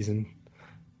offseason,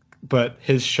 but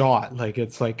his shot. Like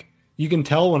it's like you can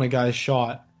tell when a guy's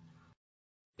shot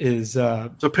is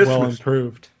well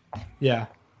improved. Yeah,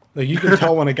 like you can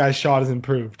tell when a guy's shot is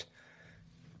improved,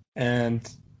 and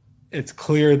it's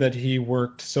clear that he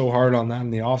worked so hard on that in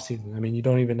the offseason. I mean, you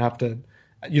don't even have to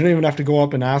go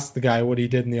up and ask the guy what he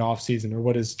did in the offseason or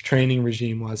what his training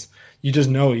regime was. You just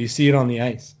know. You see it on the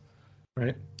ice,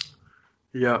 right?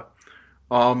 Yeah.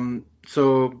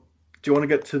 So do you want to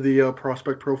get to the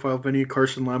prospect profile, Vinny?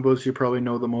 Carson Lambos, you probably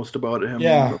know the most about him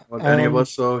about any of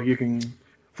us, so you can.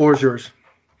 Floor is yours.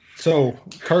 So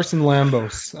Carson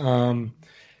Lambos.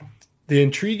 The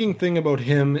intriguing thing about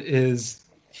him is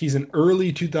he's an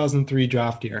early 2003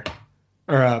 draft year,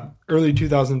 or early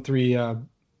 2003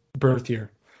 birth year.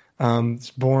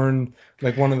 It's born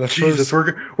like one of the first.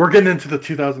 We're getting into the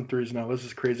 2003s now. This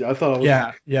is crazy. I thought it was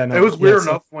no, it was weird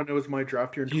enough when it was my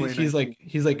draft year in 2019.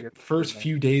 He's like first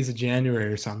few days of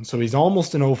January or something. So he's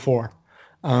almost an 04.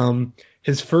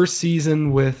 His first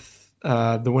season with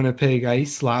the Winnipeg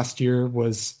Ice last year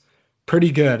was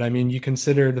pretty good. I mean, you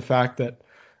consider the fact that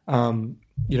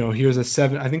he was a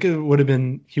 7. I think it would have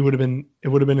been his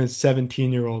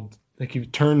 17-year-old. Like he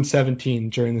turned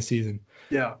 17 during the season.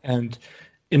 Yeah. And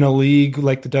in a league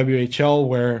like the WHL,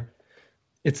 where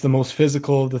it's the most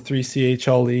physical of the 3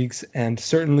 CHL leagues, and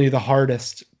certainly the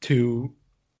hardest to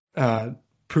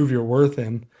prove your worth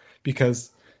in,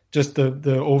 because just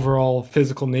the overall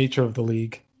physical nature of the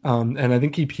league. And I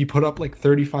think he put up like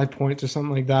 35 points or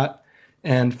something like that.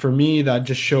 And for me, that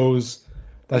just shows.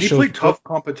 He played tough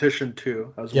competition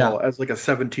too, as well as like a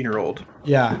 17-year-old.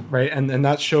 Yeah, right. And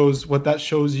that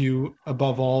shows you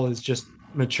above all is just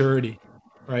maturity,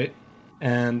 right?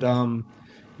 And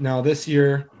now this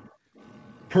year,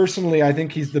 personally, I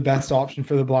think he's the best option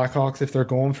for the Blackhawks if they're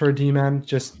going for a D-man.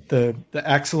 Just the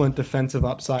excellent defensive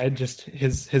upside, just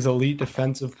his elite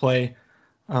defensive play.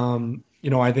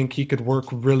 I think he could work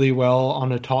really well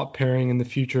on a top pairing in the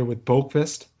future with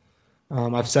Boqvist.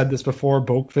 I've said this before,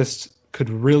 Boqvist could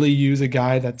really use a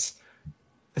guy that's,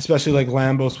 especially like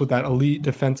Lambos, with that elite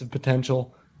defensive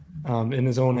potential in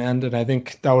his own end. And I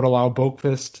think that would allow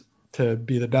Boqvist to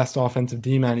be the best offensive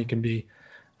D-man he can be.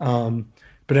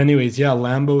 But anyways,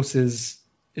 Lambos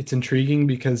it's intriguing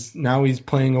because now he's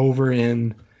playing over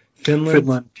in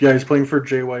Finland. Yeah, he's playing for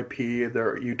JYP,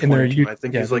 their U20 team. I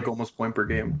think he's like almost point per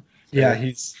game. Yeah,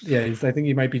 he's I think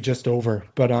he might be just over.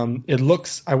 But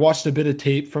I watched a bit of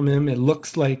tape from him. It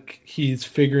looks like he's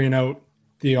figuring out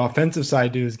the offensive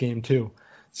side to his game too.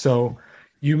 So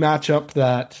you match up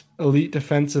that elite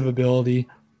defensive ability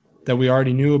that we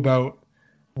already knew about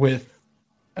with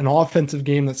an offensive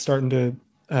game that's starting to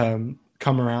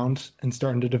come around and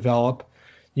starting to develop.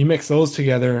 You mix those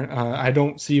together, I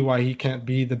don't see why he can't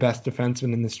be the best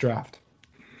defenseman in this draft.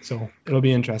 So it'll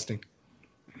be interesting.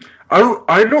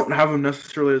 I don't have him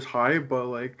necessarily as high, but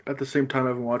like at the same time I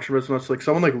haven't watched him as much. Like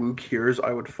someone like Luke Hears,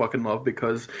 I would fucking love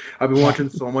because I've been watching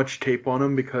so much tape on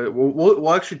him. Because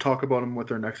we'll actually talk about him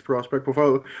with our next prospect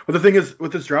profile. But the thing is,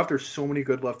 with this draft, there's so many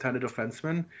good left-handed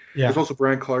defensemen. Yeah. There's also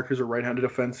Brian Clark, who's a right-handed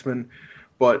defenseman.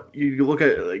 But you look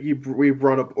at we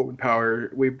brought up Owen Power,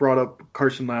 we brought up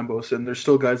Carson Lambos, and there's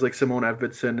still guys like Simone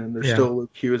Edvinsson, and there's still Luke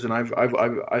Hughes, and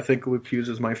I think Luke Hughes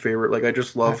is my favorite. Like I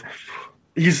just love.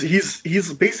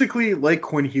 He's basically like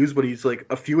Quinn Hughes, but he's like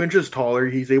a few inches taller.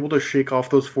 He's able to shake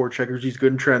off those forecheckers. He's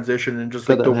good in transition and just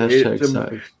like the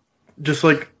way just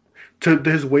like to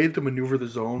his way to maneuver the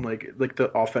zone, like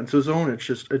the offensive zone. It's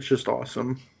just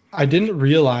awesome. I didn't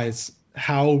realize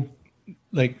how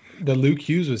like the Luke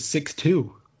Hughes was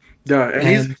 6'2". Yeah,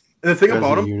 and the thing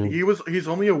about him, he's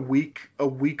only a week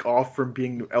off from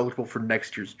being eligible for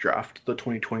next year's draft, the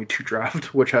 2022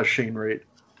 draft, which has Shane Wright.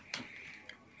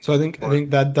 So I think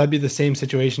that'd be the same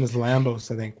situation as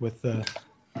Lambos. I think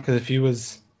because if he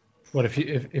was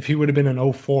if he would have been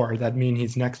an 04, that'd mean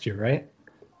he's next year, right?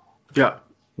 Yeah.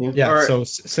 Yeah. Right. So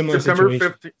similar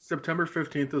situation. September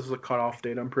 15th is the cutoff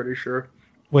date. I'm pretty sure.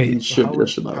 Wait,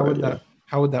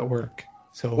 how would that work?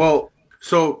 So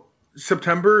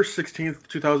September 16th,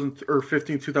 2000 or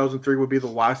 15th, 2003 would be the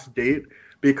last date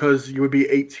because you would be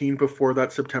 18 before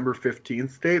that September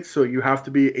 15th date. So you have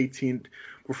to be 18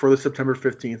 before the September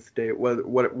 15th date,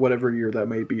 whatever year that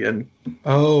may be in.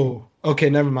 Oh, okay,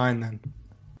 never mind then.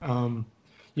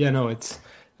 It's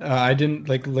I didn't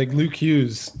like Luke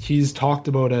Hughes. He's talked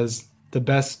about as the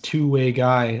best two-way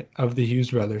guy of the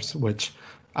Hughes brothers, which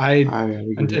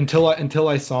until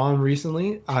I saw him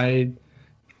recently, I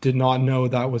did not know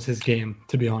that was his game,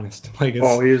 to be honest. Like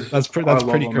that's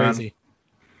pretty crazy.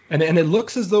 And it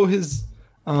looks as though his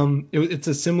it's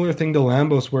a similar thing to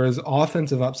Lambos, where his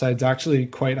offensive upside is actually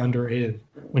quite underrated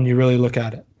when you really look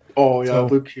at it. Oh yeah, so,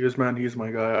 Luke Hughes, man, he's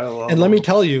my guy. I love him. And let me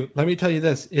tell you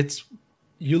this: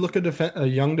 you look at a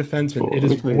young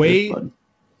defenseman.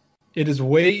 It is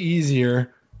way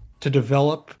easier to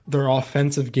develop their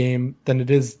offensive game than it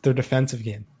is their defensive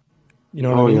game. You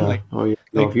know what I mean?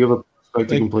 If you have a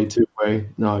prospect you can play two-way,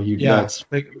 that's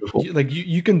beautiful.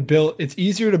 You can build. It's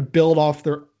easier to build off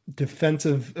their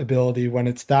defensive ability when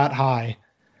it's that high,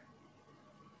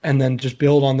 and then just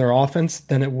build on their offense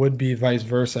than it would be vice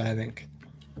versa. I think.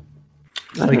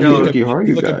 Look at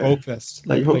Boqvist.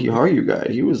 That Hockey Haru guy.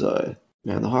 He was the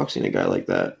Hawks need a guy like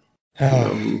that.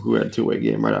 Who had a two-way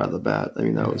game right out of the bat. I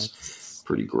mean, that was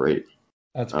pretty great.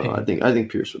 That's I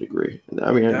think Pierce would agree.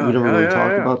 I mean, we never really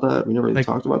talked about that. We never really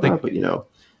talked about that, but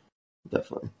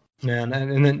definitely. Man,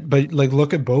 and then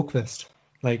look at Boqvist.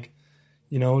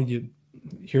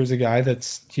 Here's a guy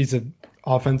he's an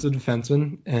offensive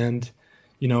defenseman, and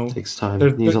takes time.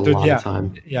 He needs a lot of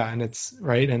time. Yeah, and it's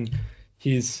right, and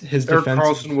his Erik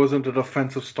Karlsson wasn't a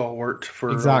defensive stalwart for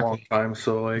a long time,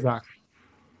 so exactly.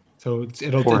 So it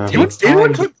took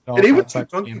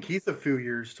Duncan Keith a few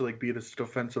years to be this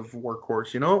defensive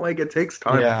workhorse. It takes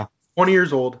time. Yeah, 20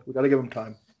 years old. We got to give him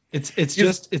time. It's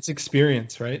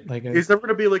experience, right? He's never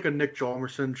gonna be like a Nick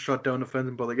Hjalmarsson shut down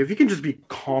defenseman, but if he can just be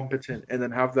competent and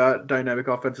then have that dynamic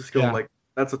offensive skill,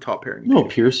 that's a top pairing. No,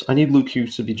 Pierce. I need Luke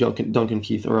Hughes to be Duncan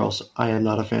Keith, or else I am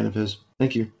not a fan of his.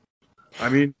 Thank you. I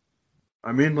mean,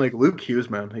 Luke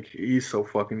Hughes, man, he's so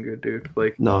fucking good, dude.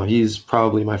 No, he's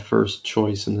probably my first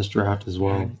choice in this draft as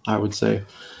well. I would say,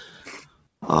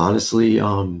 honestly,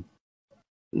 kind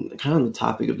of on the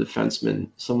topic of defensemen,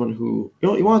 someone who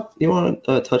you want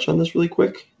to touch on this really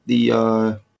quick.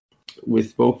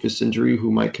 With Boqvist's injury,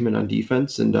 who might come in on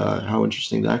defense, and how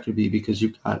interesting that could be, because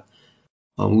you've got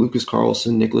Lucas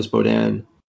Carlsson, Nicholas Beaudin,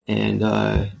 and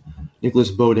Nicholas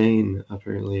Beaudin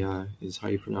apparently is how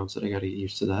you pronounce it. I got to get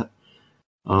used to that.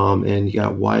 And you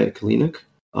got Wyatt Kalynuk.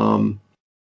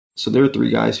 So there are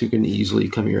three guys who can easily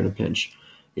come here in a pinch.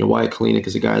 Wyatt Kalynuk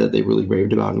is a guy that they really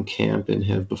raved about in camp and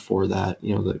have before that.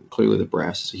 Clearly the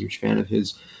brass is a huge fan of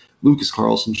his. Lucas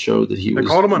Carlsson showed that he was. I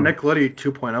called him a Nick Leddy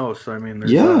 2.0. So I mean,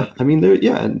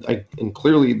 and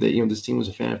clearly this team was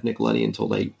a fan of Nick Leddy until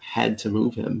they had to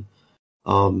move him.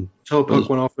 Until Puck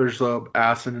went off their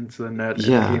ass and into the net.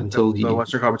 Until the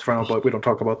Western Conference Final, but we don't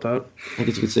talk about that. I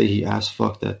guess you could say he ass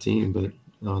fucked that team, but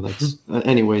no, that's.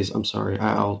 Anyways, I'm sorry.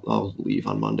 I'll leave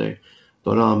on Monday,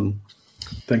 but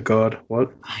Thank God.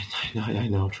 What? I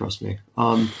know. Trust me.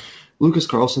 Lucas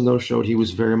Carlsson though showed he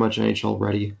was very much NHL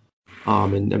ready.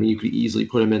 And I mean, you could easily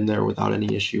put him in there without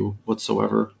any issue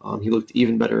whatsoever. He looked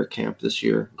even better at camp this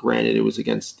year. Granted, it was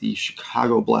against the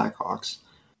Chicago Blackhawks.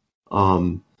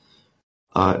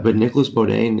 But Nicholas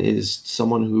Beaudin is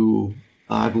someone who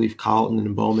I believe Carlton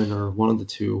and Bowman, or one of the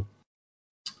two,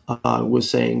 was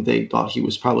saying they thought he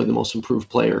was probably the most improved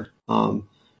player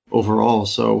overall.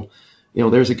 So,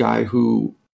 there's a guy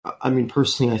who, I mean,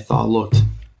 personally, I thought looked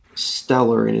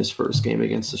stellar in his first game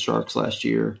against the Sharks last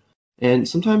year. And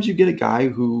sometimes you get a guy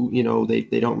who,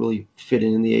 they don't really fit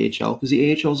in the AHL, because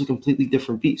the AHL is a completely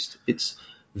different beast. It's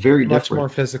very Much different. more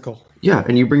physical. Yeah,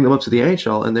 and you bring them up to the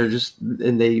NHL,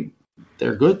 and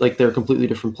they're good. Like, they're a completely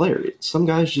different player. Some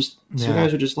guys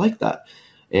are just like that.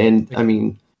 And I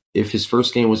mean, if his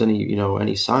first game was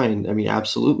any sign, I mean,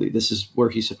 absolutely, this is where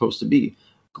he's supposed to be.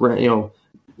 Granted,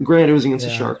 it was against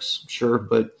the Sharks, sure,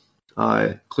 but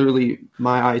clearly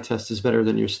my eye test is better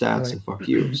than your stats, and fuck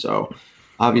you. So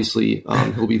obviously,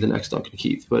 he'll be the next Duncan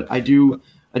Keith. But I do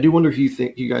wonder if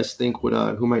you guys think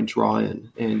who might draw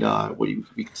in and what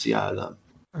we can see out of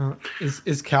them.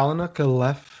 Is Kalynuk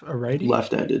a righty?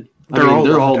 Left-handed.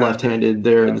 They're all left-handed.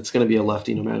 It's going to be a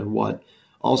lefty no matter what.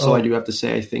 Also, I do have to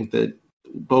say, I think that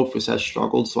Boqvist has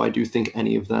struggled, so I do think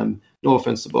any of them, no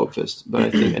offense to Boqvist, but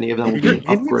I think any of them will be an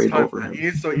upgrade over him.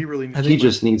 He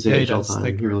just needs AHL time.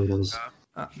 He really does.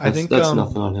 I think that's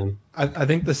nothing on him. I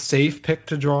think the safe pick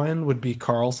to draw in would be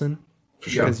Karlsson.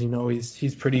 Because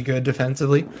he's pretty good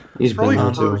defensively. He's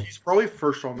probably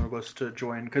first on the list to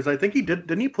join because I think he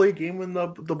didn't he play a game in the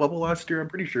bubble last year? I'm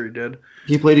pretty sure he did.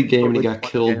 He played a game and he got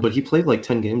killed, but he played like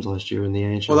 10 games last year in the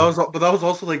NHL. Well, that was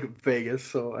also like Vegas,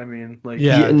 so I mean, like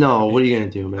no, what are you gonna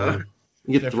do, man?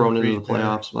 You get thrown into the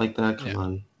playoffs like that? Come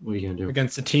on, what are you gonna do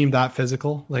against a team that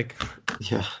physical, like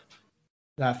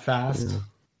that fast,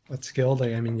 that skilled?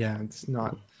 Like, I mean, it's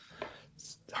not.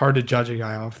 Hard to judge a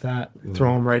guy off that.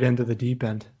 Throw him right into the deep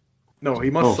end. No, he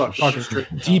must suck.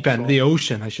 Deep end, the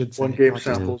ocean, I should say. 1 game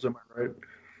samples, am I right?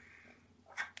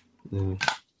 Yeah.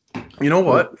 You know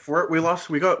what? We lost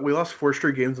 4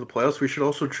 straight games in the playoffs. We should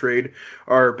also trade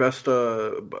our best,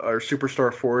 our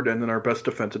superstar forward, and then our best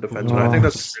defensive defenseman. I think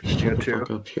that's a good idea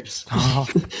too.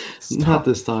 Not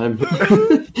this time.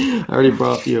 I already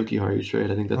brought up the Jokiharju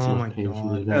trade. I think that's enough pain for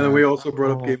me. And then we also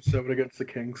brought up Game 7 against the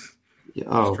Kings. Yeah,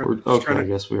 I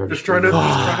guess we are just trying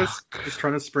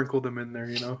to sprinkle them in there,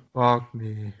 Fuck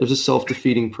me. There's a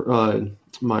self-defeating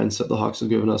mindset the Hawks have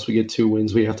given us. We get 2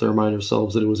 wins. We have to remind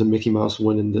ourselves that it was a Mickey Mouse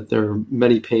win and that there are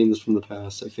many pains from the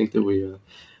past. I think we all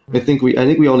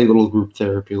need a little group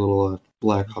therapy, a little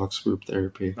Blackhawks group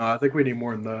therapy. I think we need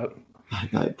more than that.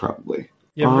 I probably.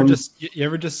 You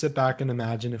ever just sit back and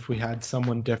imagine if we had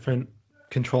someone different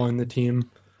controlling the team?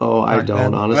 Oh, I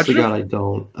don't. Honestly, God, I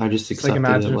don't. I just accepted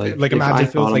imagine it. Imagine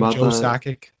if it was like Joe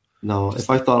Sakic. No, if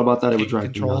I thought about that, it would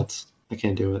drive me nuts. I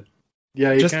can't do it.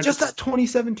 Yeah, just that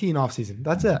 2017 offseason.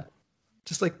 That's it.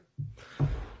 Just like.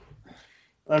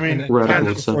 I mean, before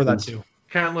that too.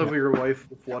 Can't live your life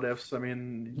with what ifs. I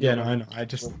mean. Yeah, no, I know. I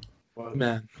just.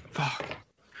 Man, fuck.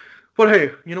 But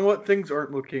hey, you know what? Things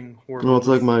aren't looking horrible. Well, it's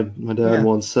like my dad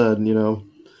once said. The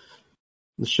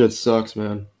shit sucks,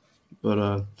 man. But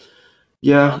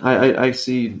I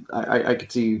see. I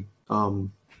could see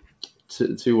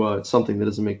to something that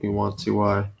doesn't make me want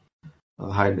to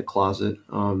hide in the closet.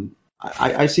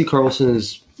 I see Karlsson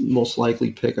as most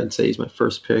likely pick. I'd say he's my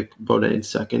first pick. Beaudin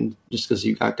second, just because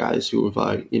you got guys who have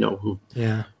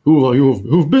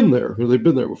who've been there. They've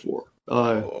been there before.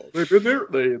 They've been there.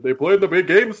 They played the big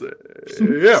games.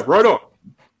 Yeah, right on.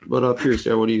 But Pierce,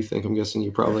 what do you think? I'm guessing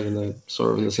you're probably in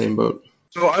the same boat.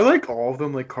 So I like all of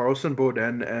them, like Karlsson,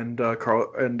 Beaudin, and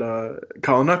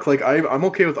Kalynuk. Like I'm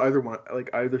okay with either one, like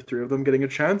either 3 of them getting a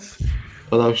chance.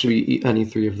 Well, that should be any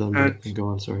 3 of them. Go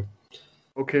on, sorry.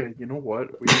 Okay, you know what?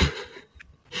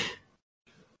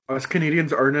 Us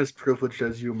Canadians aren't as privileged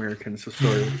as you Americans. So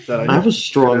sorry. I have a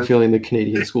strong feeling that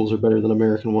Canadian schools are better than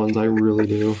American ones. I really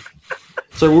do.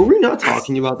 So were we not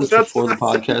talking about this before the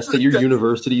podcast? That your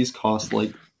universities cost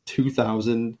like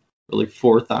 $2,000. Or like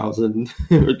 4,000.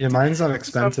 Yeah, mine's not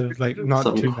expensive. Like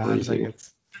not too bad. Like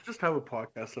just have a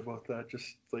podcast about that.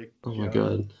 Just like. Oh my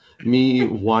god, me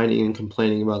whining and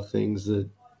complaining about things that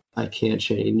I can't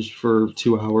change for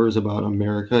 2 hours about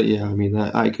America. Yeah, I mean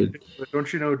that I could. But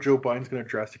don't you know Joe Biden's going to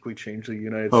drastically change the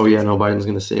United States? Oh yeah, no, Biden's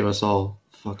going to save us all.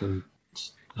 Fucking.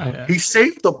 He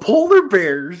saved the polar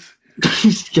bears.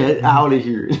 Get out of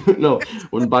here! No,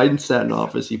 when Biden sat in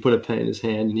office, he put a pen in his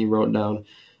hand and he wrote down,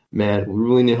 "Man, we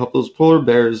really need to help those polar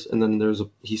bears." And then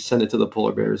he sent it to the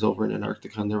polar bears over in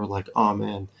Antarctica, and they were like, "Oh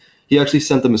man." He actually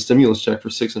sent them a stimulus check for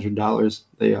 $600.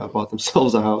 They bought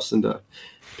themselves a house and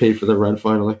paid for their rent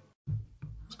finally.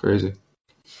 It's crazy.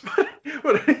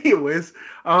 But anyways,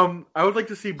 I would like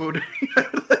to see Beaudin. I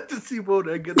would like to see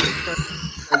Beaudin get the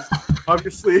chance.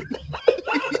 Obviously,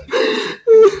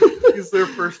 he's their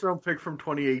first round pick from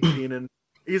 2018, and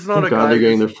he's not Thank God they're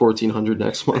getting their $1,400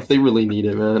 next month. They really need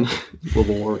it, man.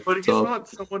 Global warming. But he's not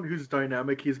someone who's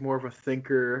dynamic. He's more of a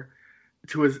thinker.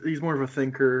 He's more of a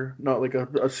thinker, not like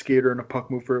a skater and a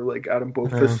puck mover like Adam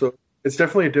Boqvist. So it's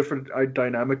definitely a different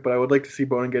Dynamic. But I would like to see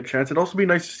Beaudin get a chance. It'd also be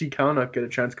nice to see Kalynuk get a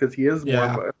chance because he is more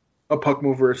of a puck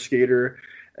mover, a skater.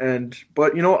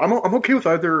 But I'm okay with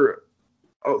either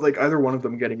like either one of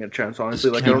them getting a chance.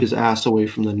 Honestly, Just like keep his ass away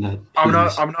from the net. I'm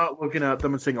please. not looking at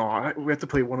them and saying, we have to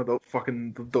play one of those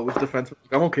defensemen.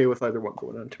 I'm okay with either one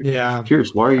going on too. Yeah.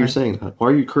 Pierce, why are you saying that? Why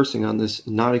are you cursing on this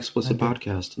not explicit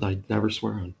podcast that I never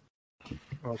swear on?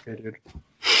 Okay, dude.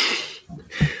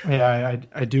 Yeah,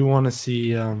 I do want to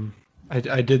see. I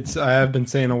have been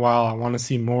saying a while. I want to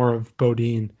see more of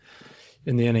Bodine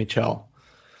in the NHL.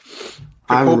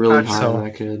 I'm really high on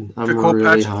that kid. I'm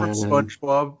really high on him.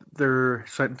 SpongeBob, they're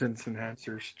sentence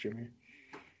enhancers, Jimmy.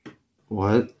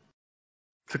 What?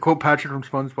 To quote Patrick from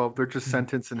SpongeBob, they're just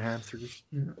sentence enhancers.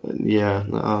 Yeah.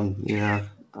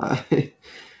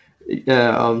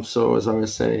 So as I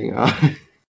was saying,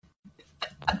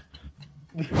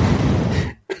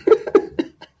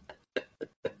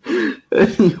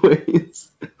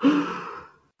 anyways,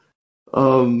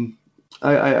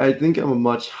 I think I'm a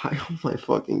much higher. Oh my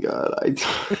fucking god!